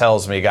Grant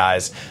tells me,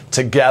 guys,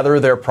 together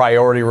their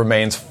priority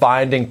remains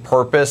finding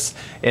purpose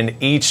in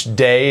each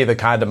day, the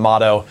kind of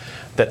motto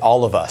that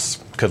all of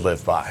us could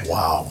live by.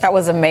 Wow. That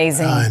was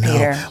amazing, I know.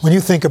 Peter. When you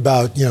think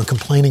about,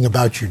 complaining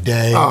about your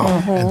day,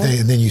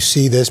 and then you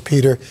see this,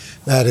 Peter,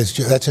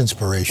 that's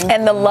inspiration.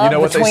 And the love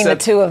between the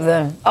two of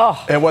them.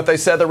 Oh. And what they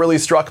said that really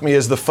struck me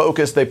is the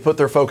focus. They put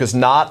their focus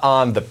not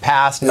on the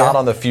past, not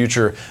on the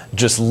future,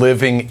 just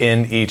living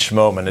in each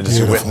moment. And as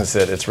you witness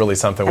it, it's really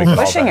something we can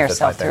all benefit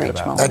by thinking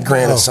about. That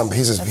Grant is something.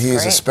 He's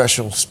a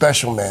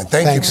special man.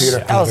 Thank you,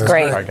 Peter. That was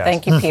great.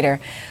 Thank you, Peter.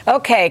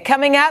 Okay,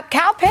 coming up,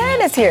 Cal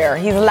Penn is here.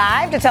 He's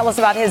live to tell us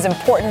about his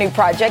important new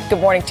project. Good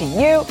morning to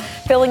you.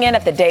 Filling in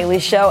at The Daily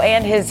Show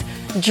and his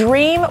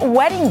dream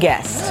wedding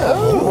guest.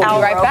 I'll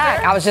be right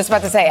back. I was just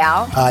about to say,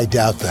 Al. I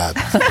doubt that.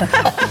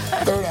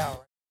 Third hour.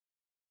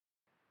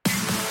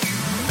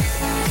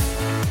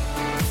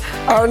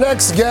 Our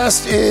next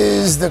guest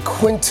is the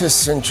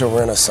quintessential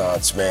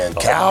Renaissance man,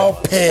 Cal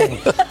Penn.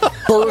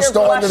 Burst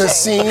onto the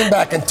scene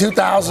back in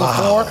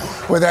 2004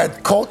 with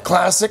that cult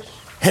classic,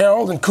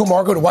 Harold and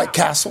Kumar Go to White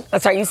Castle.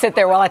 That's right. You sit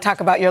there while I talk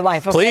about your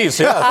life. Okay? Please,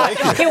 yeah,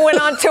 thank you. He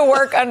went on to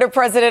work under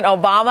President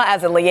Obama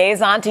as a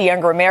liaison to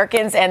younger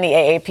Americans and the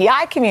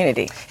AAPI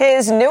community.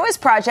 His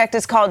newest project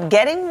is called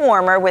Getting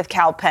Warmer with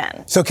Cal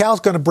Penn. So Cal's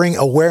going to bring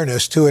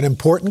awareness to an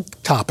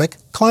important topic,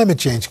 climate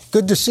change.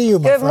 Good to see you,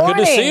 my friend.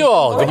 Good to see you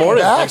all. Good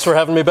morning. Thanks for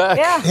having me back.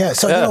 Yeah.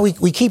 So,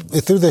 we keep,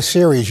 through this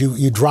series,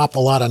 you drop a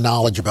lot of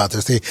knowledge about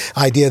this. The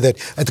idea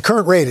that at the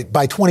current rate,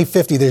 by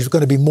 2050, there's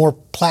going to be more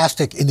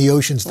plastic in the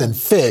oceans than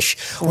fish.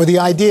 Or the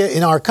idea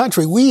in our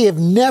country, we have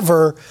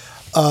never,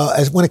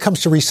 when it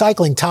comes to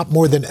recycling, topped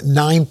more than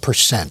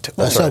 9%.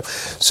 That's right.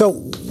 So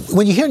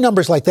when you hear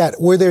numbers like that,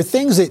 were there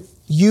things that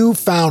you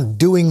found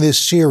doing this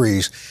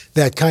series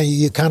that kind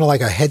of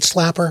like a head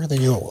slapper?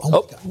 Then you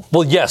go,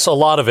 well, yes, a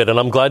lot of it. And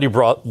I'm glad you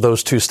brought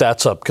those two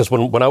stats up, because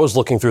when I was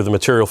looking through the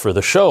material for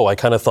the show, I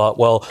kind of thought,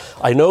 well,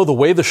 I know the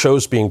way the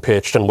show's being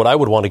pitched, and what I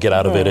would want to get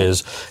out of it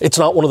is it's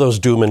not one of those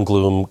doom and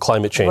gloom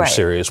climate change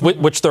series,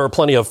 which there are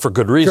plenty of for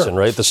good reason,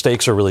 right? The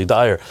stakes are really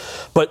dire.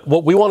 But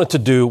what we wanted to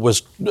do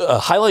was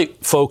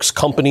highlight folks,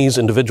 companies,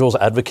 individuals,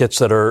 advocates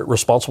that are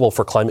responsible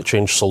for climate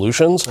change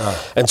solutions.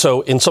 And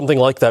so in something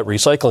like that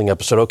recycling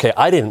episode,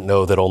 I didn't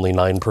know that only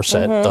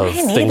 9% of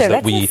things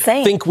that we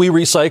think we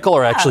recycle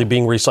are actually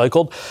being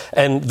recycled.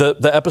 And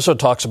the episode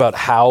talks about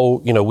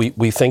how,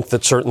 we think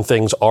that certain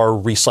things are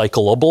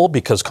recyclable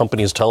because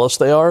companies tell us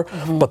they are,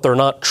 but they're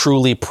not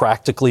truly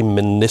practically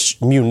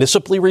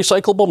municipally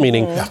recyclable,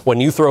 meaning when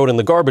you throw it in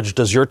the garbage,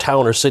 does your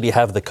town or city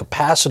have the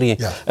capacity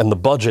and the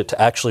budget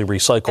to actually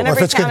recycle it? Or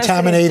if it's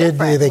contaminated,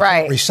 they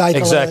can't recycle it.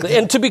 Exactly.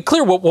 And to be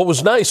clear, what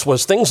was nice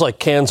was things like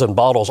cans and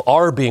bottles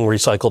are being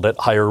recycled at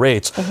higher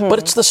rates, but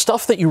it's the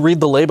stuff that you read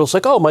the labels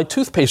like, oh, my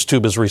toothpaste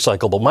tube is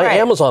recyclable. My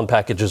Amazon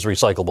package is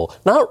recyclable.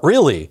 Not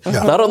really.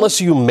 Not unless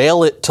you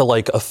mail it to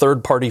like a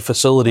third-party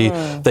facility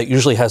that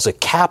usually has a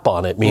cap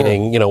on it,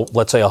 meaning,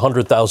 let's say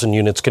 100,000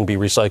 units can be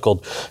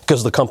recycled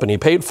because the company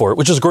paid for it,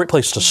 which is a great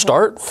place to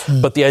start.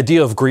 But the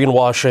idea of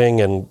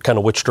greenwashing and kind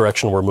of which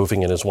direction we're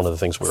moving in is one of the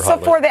things we're highlighting.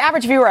 So for the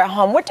average viewer at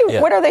home, what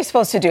are they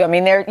supposed to do? I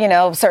mean,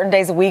 certain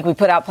days a week we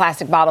put out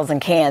plastic bottles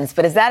and cans,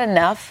 but is that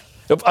enough?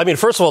 I mean,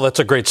 first of all, that's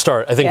a great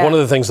start. I think one of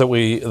the things that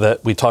we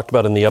talked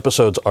about in the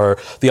episodes are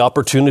the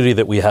opportunity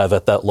that we have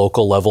at that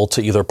local level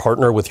to either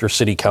partner with your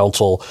city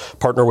council,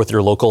 partner with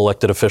your local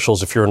elected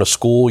officials. If you're in a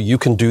school, you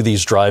can do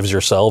these drives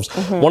yourselves.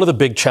 One of the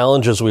big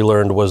challenges we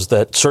learned was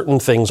that certain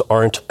things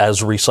aren't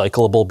as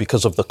recyclable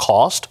because of the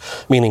cost,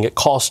 meaning it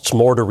costs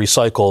more to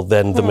recycle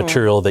than the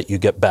material that you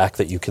get back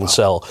that you can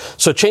sell.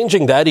 So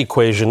changing that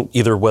equation,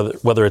 either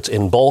whether it's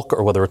in bulk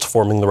or whether it's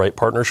forming the right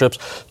partnerships.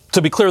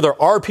 To be clear, there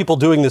are people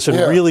doing this in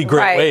really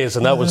great ways,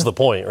 and that was the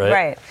point,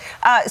 right?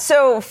 Right.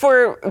 So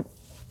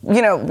we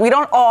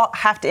don't all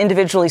have to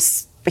individually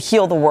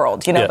heal the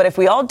world, but if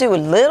we all do a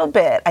little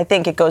bit, I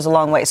think it goes a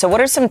long way. So what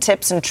are some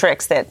tips and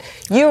tricks that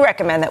you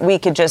recommend that we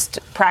could just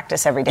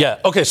practice every day? Yeah.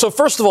 Okay. So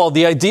first of all,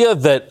 the idea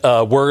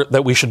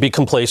that we should be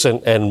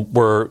complacent and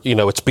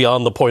it's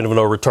beyond the point of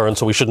no return,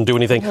 so we shouldn't do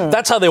anything.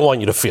 That's how they want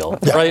you to feel,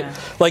 right?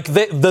 Like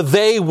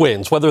they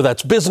wins, whether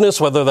that's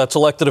business, whether that's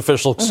elected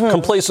officials.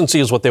 Complacency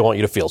is what they want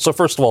you to feel. So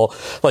first of all,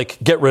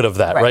 get rid of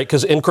that, right?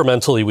 Because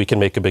incrementally we can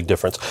make a big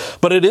difference.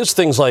 But it is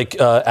things like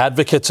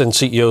advocates and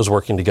CEOs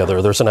working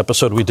together. There's an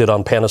episode we did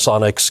on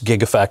Panasonic's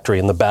Gigafactory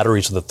and the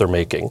batteries that they're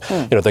making.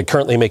 They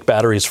currently make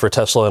batteries for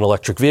Tesla and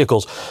electric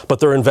vehicles,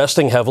 but they're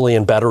investing heavily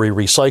in battery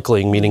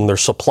recycling, meaning their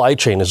supply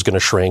chain is going to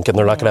shrink and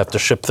they're not going to have to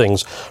ship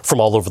things from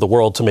all over the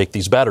world to make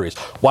these batteries.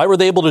 Why were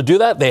they able to do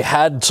that? They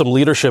had some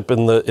leadership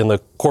in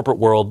the corporate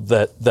world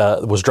that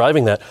was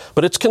driving that,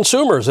 but it's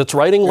consumers. It's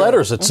writing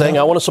letters. It's saying,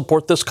 I want to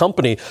support this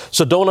company.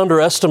 So don't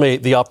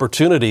underestimate the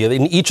opportunity.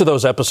 In each of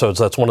those episodes,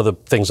 that's one of the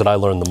things that I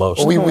learned the most.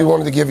 Well, we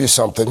wanted to give you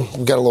something.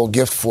 We got a little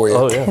gift for you.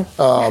 Oh,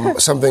 yeah.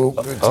 Something.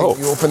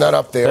 You open that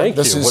up there. Thank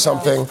this you. is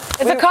something.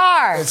 It's a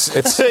car. It's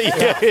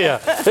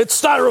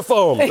it's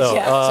styrofoam.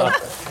 No,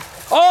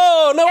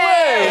 Oh, no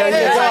way!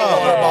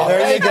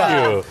 There you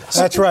go.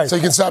 That's right. So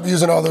you can stop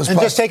using all those and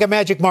just take a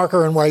magic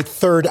marker and write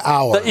third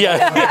hour.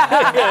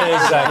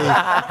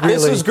 Exactly. Really,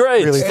 this is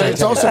great. Really and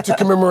it's also to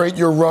commemorate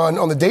your run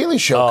on The Daily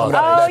Show coming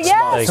up next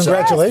month.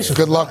 Congratulations.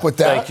 Good luck with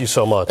that. Thank you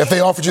so much. If they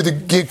offered you the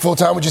gig full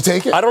time, would you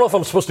take it? I don't know if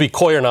I'm supposed to be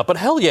coy or not, but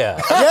hell yeah.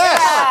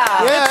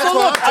 Yes. So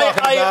look,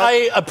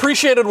 I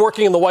appreciated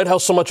working in the White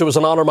House so much. It was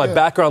an honor. My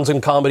background's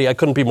in comedy. I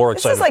couldn't be more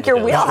excited. This is like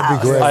your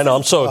wheelhouse. I know.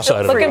 I'm so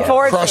excited. Looking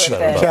forward to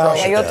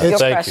it. You'll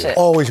Thank crush you. it.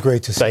 Always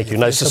great to see you. Thank you.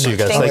 Nice to see you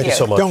guys. Thank you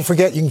so much. Don't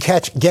forget, you can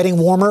catch Getting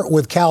Warmer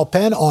with Cal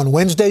Penn on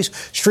Wednesdays,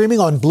 streaming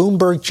on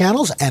Bloomberg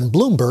channels and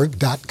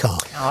Bloomberg.com.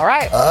 All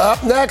right.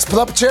 Up next, pull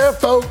up a chair,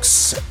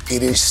 folks.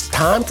 It is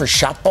time for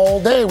Shop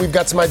All Day. We've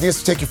got some ideas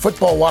to take your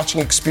football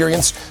watching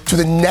experience to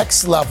the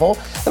next level,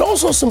 and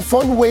also some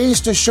fun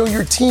ways to show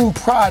your team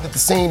pride at the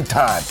same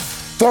time.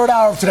 Third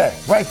hour of today,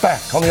 right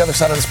back on the other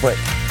side of this break.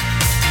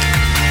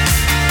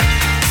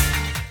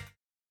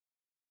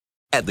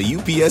 At the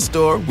UPS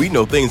Store, we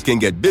know things can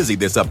get busy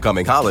this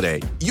upcoming holiday.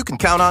 You can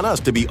count on us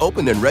to be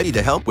open and ready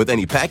to help with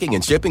any packing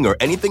and shipping or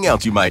anything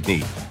else you might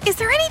need. Is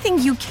there anything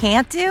you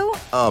can't do?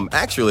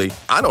 Actually,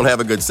 I don't have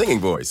a good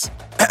singing voice.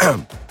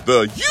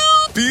 The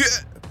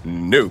UPS...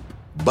 Nope.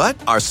 But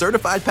our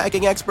certified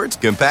packing experts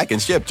can pack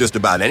and ship just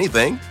about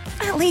anything.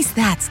 At least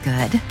that's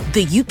good.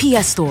 The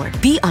UPS Store.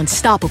 Be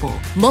unstoppable.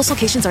 Most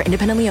locations are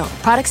independently owned.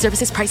 Product,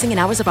 services, pricing, and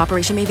hours of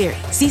operation may vary.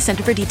 See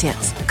Center for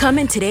details. Come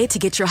in today to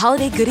get your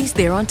holiday goodies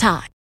there on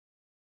time.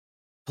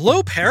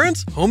 Hello,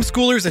 parents,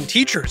 homeschoolers, and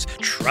teachers.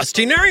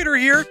 Trusty narrator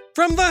here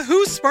from the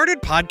Who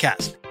Smarted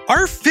podcast.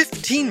 Our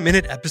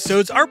 15-minute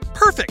episodes are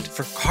perfect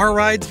for car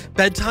rides,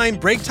 bedtime,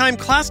 break time,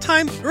 class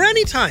time, or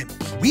anytime.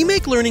 We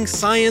make learning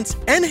science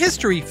and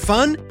history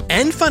fun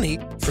and funny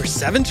for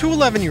 7 to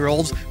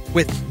 11-year-olds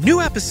with new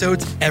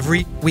episodes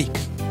every week.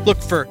 Look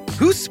for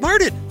Who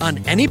Smarted on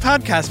any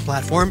podcast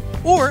platform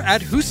or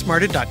at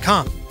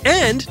whosmarted.com.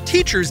 And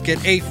teachers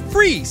get a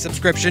free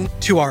subscription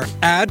to our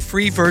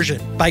ad-free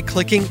version by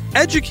clicking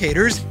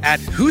educators at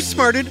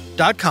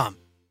whosmarted.com.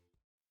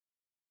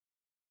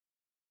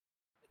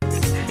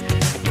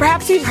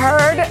 Perhaps you've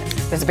heard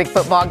there's a big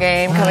football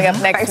game coming up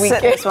next week.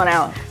 Sit this one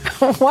out.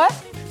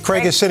 What?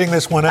 Craig is sitting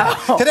this one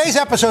out. Today's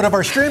episode of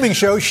our streaming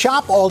show,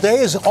 Shop All Day,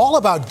 is all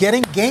about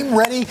getting game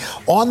ready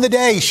on the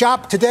day.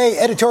 Shop Today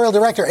editorial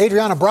director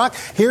Adriana Brock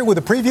here with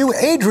a preview.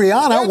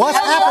 Adriana, what's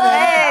happening?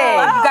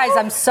 Hey, you guys,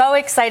 I'm so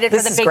excited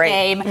for the big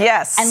game.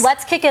 Yes. And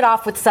let's kick it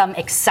off with some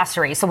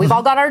accessories. So we've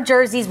all got our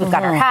jerseys, we've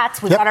got our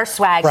hats, we've got our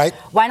swag. Right.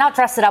 Why not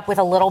dress it up with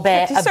a little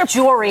bit of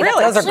jewelry?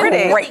 Really, those are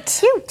pretty. Great.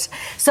 Cute.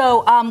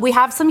 So we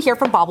have some here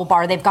from Bobble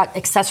Bar. They've got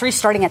accessories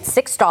starting at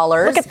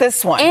 $6. Look at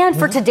this one. And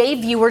for today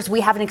viewers,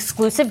 we have an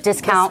exclusive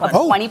discount of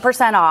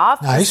 20% off.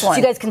 Nice. So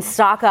you guys can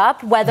stock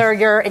up, whether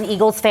you're an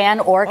Eagles fan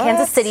or a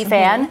Kansas City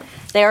fan.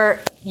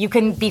 You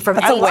can be from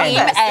any team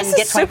and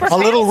get 20%. A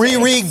little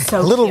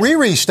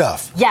Riri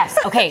stuff. Yes.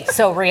 Okay.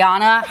 So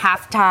Rihanna,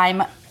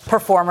 halftime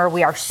performer.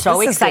 We are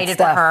so excited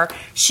for her.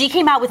 She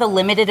came out with a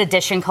limited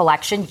edition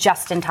collection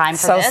just in time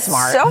for this.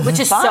 Smart. Which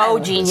is so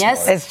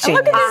genius. It's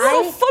genius. Look at these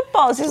little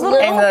footballs. These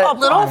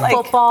little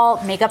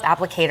football makeup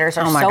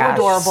applicators are so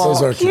adorable.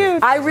 Those are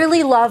cute. I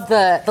really love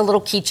the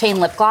little keychain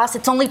lip gloss.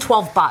 It's only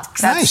 $12.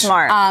 That's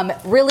smart.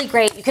 Really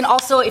great. You can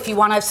also, if you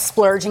want to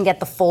splurge and get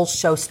the full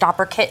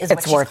showstopper kit, is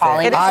what she's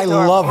calling it. I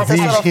love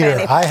these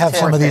here. I have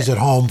some of these at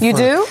home. You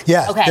do?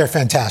 Yeah, okay. They're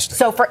fantastic.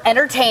 So for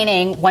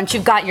entertaining, once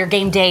you've got your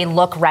game day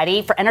look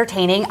ready, for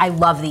entertaining, I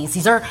love these.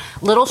 These are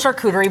little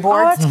charcuterie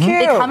boards. Oh, that's cute.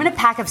 They come in a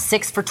pack of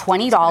 6 for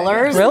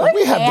 $20. Really?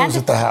 We have those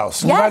at the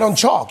house. You write on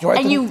chalk.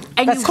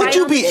 Could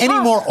you be any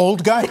more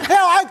old guy?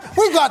 Yeah,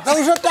 we got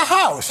those at the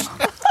house.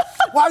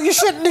 Wow, you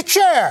sit in the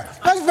chair.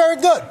 That's very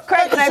good.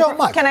 Craig, Thank you so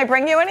much. Can I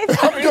bring you anything?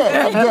 I'm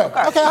good.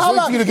 Okay, how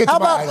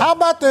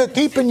about the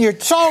keeping your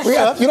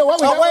salsa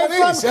away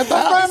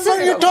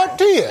from your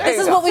tortilla? This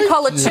is what we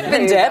call a chip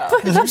and dip.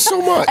 Thank you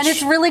so much. And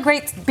it's really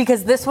great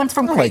because this one's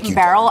from Crate and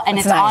Barrel, and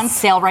it's on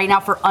sale right now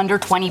for under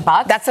 $20.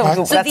 So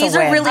these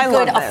are really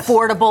good,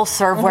 affordable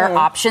serveware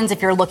options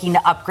if you're looking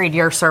to upgrade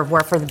your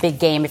serveware for the big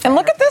game. And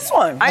look at this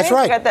one. That's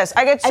right. I get this.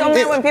 I get so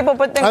mad when people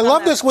put things I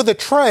love this with a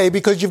tray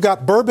because you've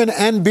got bourbon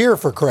and beer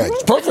for Craig.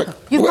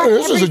 Perfect.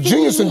 This is a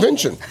genius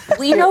invention.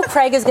 We know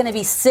Craig is going to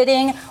be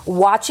sitting,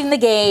 watching the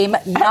game,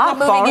 not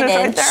moving an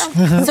inch.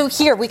 So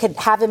here, we could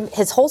have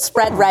his whole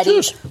spread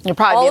ready,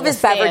 all of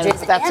his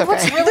beverages. That's okay.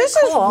 What's really This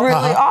is really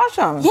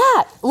awesome.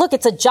 Yeah, look,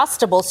 it's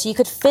adjustable, so you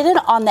could fit it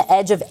on the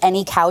edge of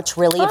any couch,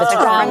 really, if it's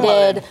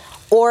rounded.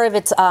 Or if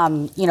it's,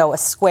 a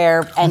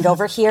square end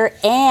over here.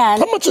 And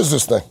how much is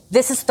this thing?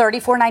 This is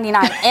 $34.99,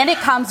 and it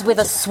comes with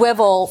a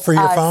swivel for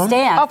your phone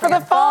stand. Oh, for the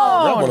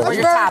phone. That's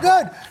very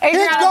good.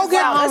 Here, go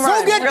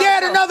get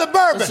Dad another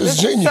bourbon. This is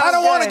genius. I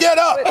don't want to get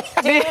up.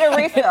 Do you need a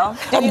refill?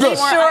 I'm good.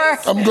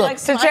 I'm good.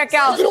 So check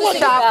out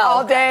Shop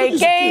All Day,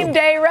 Game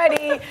Day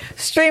Ready,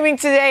 streaming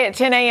today at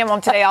 10 a.m.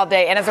 on Today All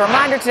Day. And as a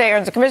reminder, today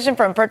earns a commission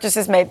from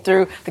purchases made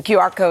through the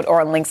QR code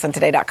or on links on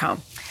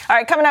today.com. All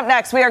right, coming up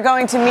next, we are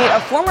going to meet a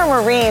former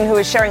Marine who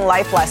is sharing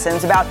life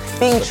lessons about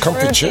being true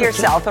to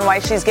yourself and why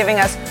she's giving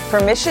us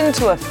permission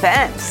to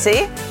offend.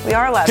 See? We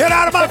are allowed. Get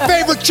out of my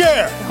favorite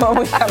chair! When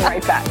we come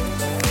right back.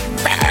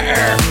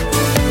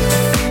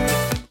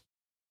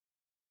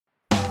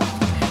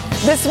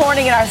 This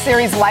morning in our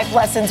series Life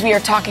Lessons, we are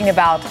talking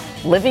about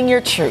living your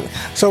truth.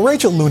 So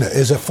Rachel Luna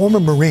is a former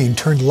Marine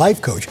turned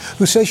life coach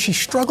who says she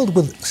struggled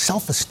with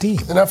self-esteem.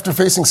 And after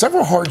facing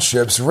several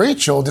hardships,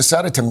 Rachel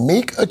decided to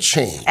make a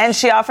change. And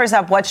she offers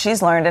up what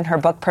she's learned in her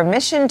book,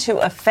 Permission to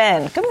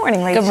Offend. Good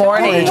morning, Rachel. Good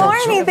morning. Good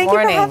morning. Thank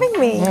you for having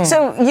me.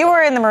 So you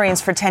were in the Marines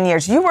for 10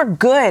 years. You were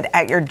good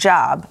at your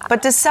job,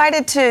 but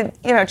decided to,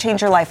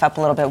 change your life up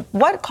a little bit.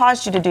 What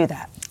caused you to do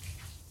that?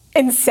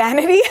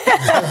 Insanity.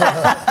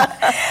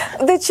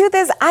 The truth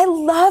is, I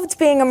loved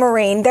being a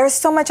Marine. There's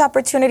so much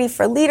opportunity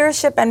for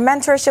leadership and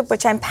mentorship,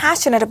 which I'm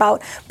passionate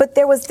about. But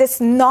there was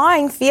this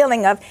gnawing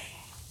feeling of,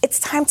 it's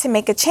time to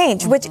make a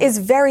change, which is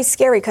very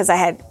scary because I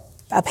had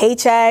a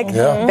paycheck,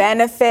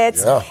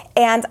 benefits,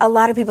 and a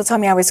lot of people told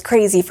me I was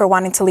crazy for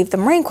wanting to leave the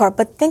Marine Corps.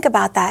 But think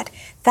about that.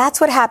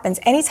 That's what happens.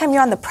 Anytime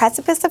you're on the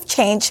precipice of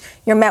change,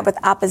 you're met with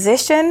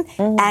opposition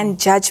and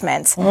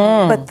judgment.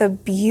 But the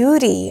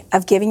beauty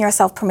of giving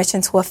yourself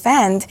permission to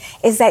offend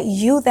is that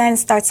you then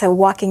start to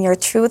walk in your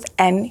truth,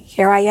 and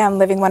here I am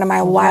living one of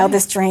my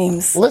wildest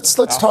dreams. Let's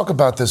talk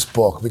about this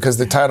book, because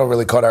the title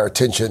really caught our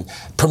attention,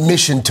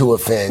 Permission to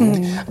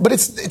Offend. But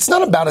it's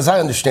not about, as I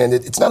understand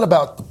it, it's not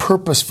about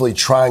purposefully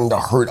trying to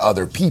hurt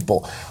other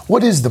people.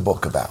 What is the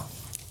book about?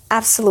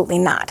 Absolutely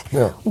not.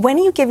 When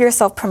you give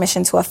yourself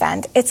permission to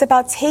offend, it's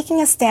about taking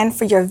a stand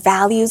for your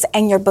values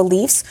and your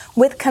beliefs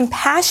with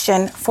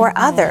compassion for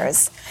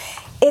others.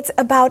 It's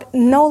about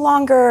no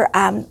longer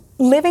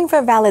living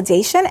for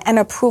validation and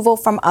approval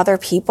from other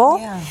people.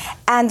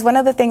 And one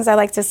of the things I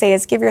like to say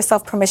is give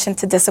yourself permission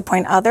to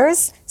disappoint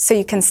others so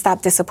you can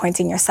stop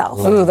disappointing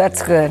yourself. Ooh,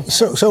 that's good.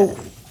 So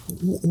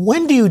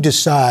when do you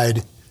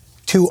decide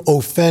to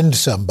offend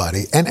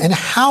somebody, and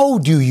how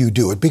do you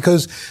do it?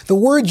 Because the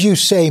words you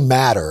say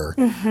matter,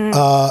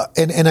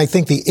 and I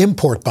think the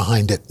import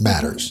behind it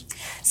matters.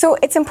 So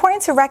it's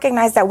important to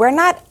recognize that we're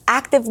not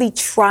actively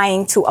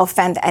trying to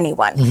offend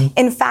anyone.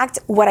 In fact,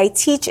 what I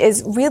teach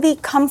is really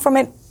come from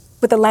it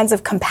with a lens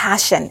of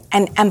compassion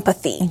and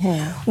empathy.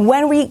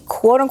 When we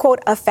quote unquote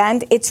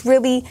offend, it's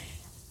really,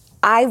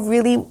 I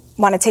really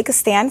want to take a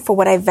stand for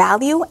what I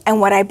value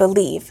and what I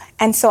believe.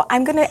 And so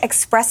I'm going to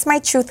express my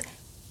truth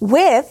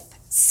with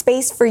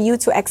space for you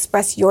to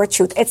express your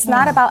truth. It's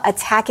not about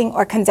attacking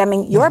or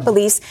condemning your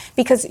beliefs,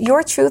 because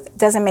your truth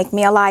doesn't make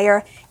me a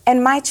liar,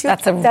 and my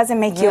truth doesn't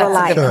make you a liar.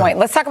 That's a good point.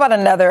 Let's talk about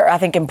another, I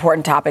think,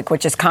 important topic,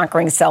 which is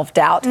conquering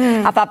self-doubt.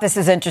 I thought this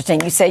is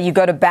interesting. You say you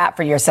go to bat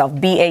for yourself.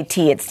 BAT,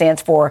 it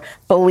stands for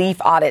Belief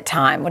Audit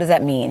Time. What does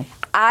that mean?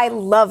 I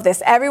love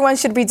this. Everyone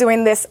should be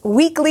doing this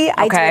weekly.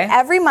 I do it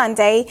every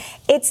Monday.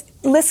 It's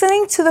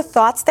listening to the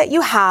thoughts that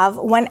you have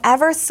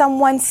whenever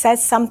someone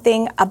says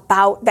something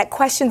about that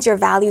questions your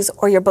values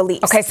or your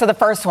beliefs. Okay, so the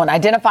first one,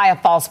 identify a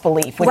false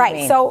belief. What do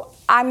you mean? So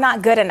I'm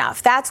not good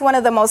enough. That's one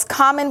of the most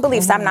common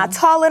beliefs. I'm not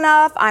tall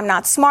enough. I'm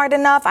not smart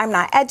enough. I'm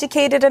not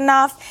educated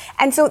enough.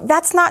 And so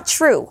that's not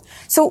true.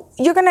 So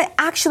you're going to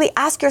actually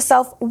ask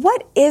yourself,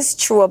 what is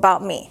true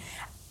about me?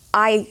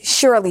 I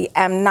surely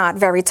am not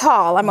very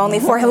tall. I'm only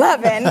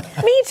 4'11".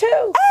 Me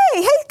too.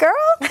 Hey, girl.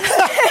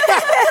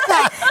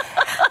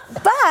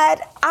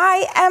 But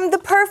I am the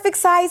perfect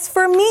size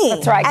for me.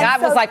 That's right.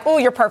 God was like, oh,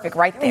 you're perfect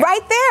right there.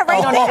 Right there.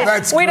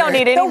 Right we don't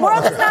need any more. The more.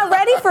 world is not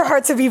ready for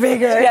her to be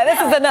bigger. Yeah, this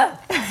is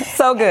enough.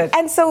 So good.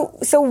 And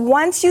so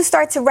once you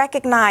start to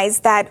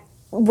recognize that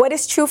what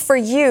is true for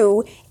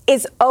you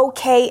is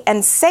okay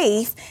and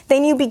safe,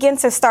 then you begin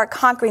to start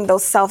conquering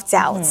those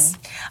self-doubts.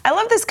 I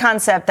love this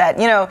concept that,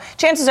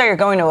 chances are you're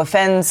going to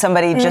offend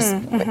somebody just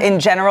in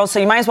general, so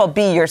you might as well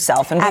be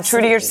yourself and be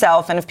true to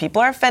yourself, and if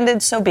people are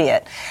offended, so be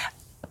it.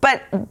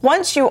 But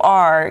once you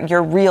are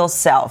your real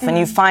self and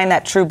you find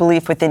that true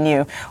belief within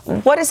you,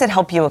 what does it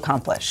help you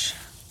accomplish?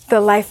 The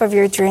life of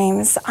your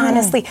dreams,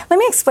 honestly. Let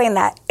me explain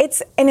that.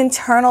 It's an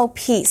internal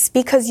peace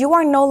because you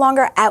are no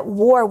longer at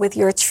war with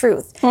your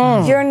truth.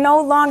 You're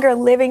no longer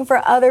living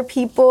for other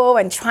people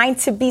and trying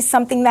to be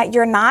something that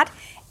you're not,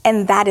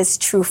 and that is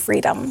true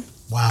freedom.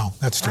 Wow,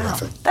 that's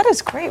terrific. That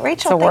is great,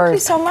 Rachel. Thank you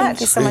so much. Thank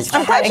you so much.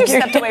 I'm glad you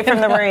stepped away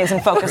from the Marines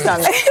and focused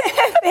on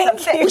that.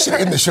 Thank you. We should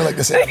end the show like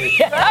this every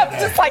I'm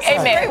just like,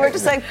 amen. We're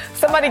just like,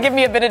 somebody give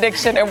me a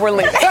benediction and we're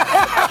leaving.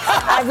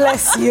 I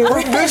bless you.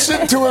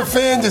 Permission to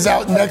Offend is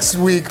out next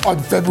week on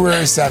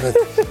February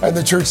 7th. And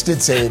the church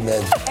did say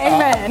amen.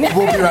 Amen.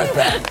 We'll be right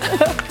back.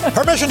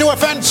 Permission to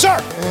Offend, sir.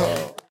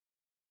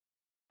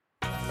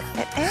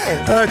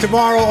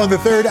 Tomorrow on the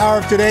third hour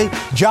of Today,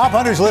 job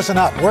hunters, listen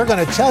up. We're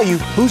going to tell you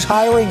who's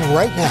hiring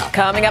right now.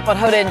 Coming up on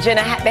Hoda and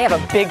Jenna, they have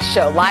a big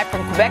show live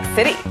from Quebec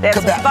City. They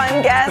have some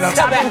fun guests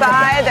stopping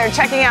by. They're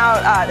checking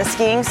out the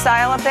skiing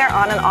style up there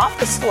on and off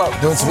the slope.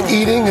 Doing some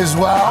eating as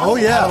well. Oh,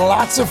 yeah. Having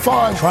lots of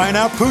fun. Trying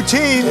out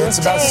poutine. It's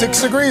about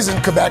 6 degrees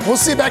in Quebec. We'll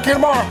see you back here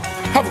tomorrow.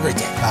 Have a great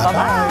day.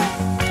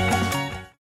 Bye-bye.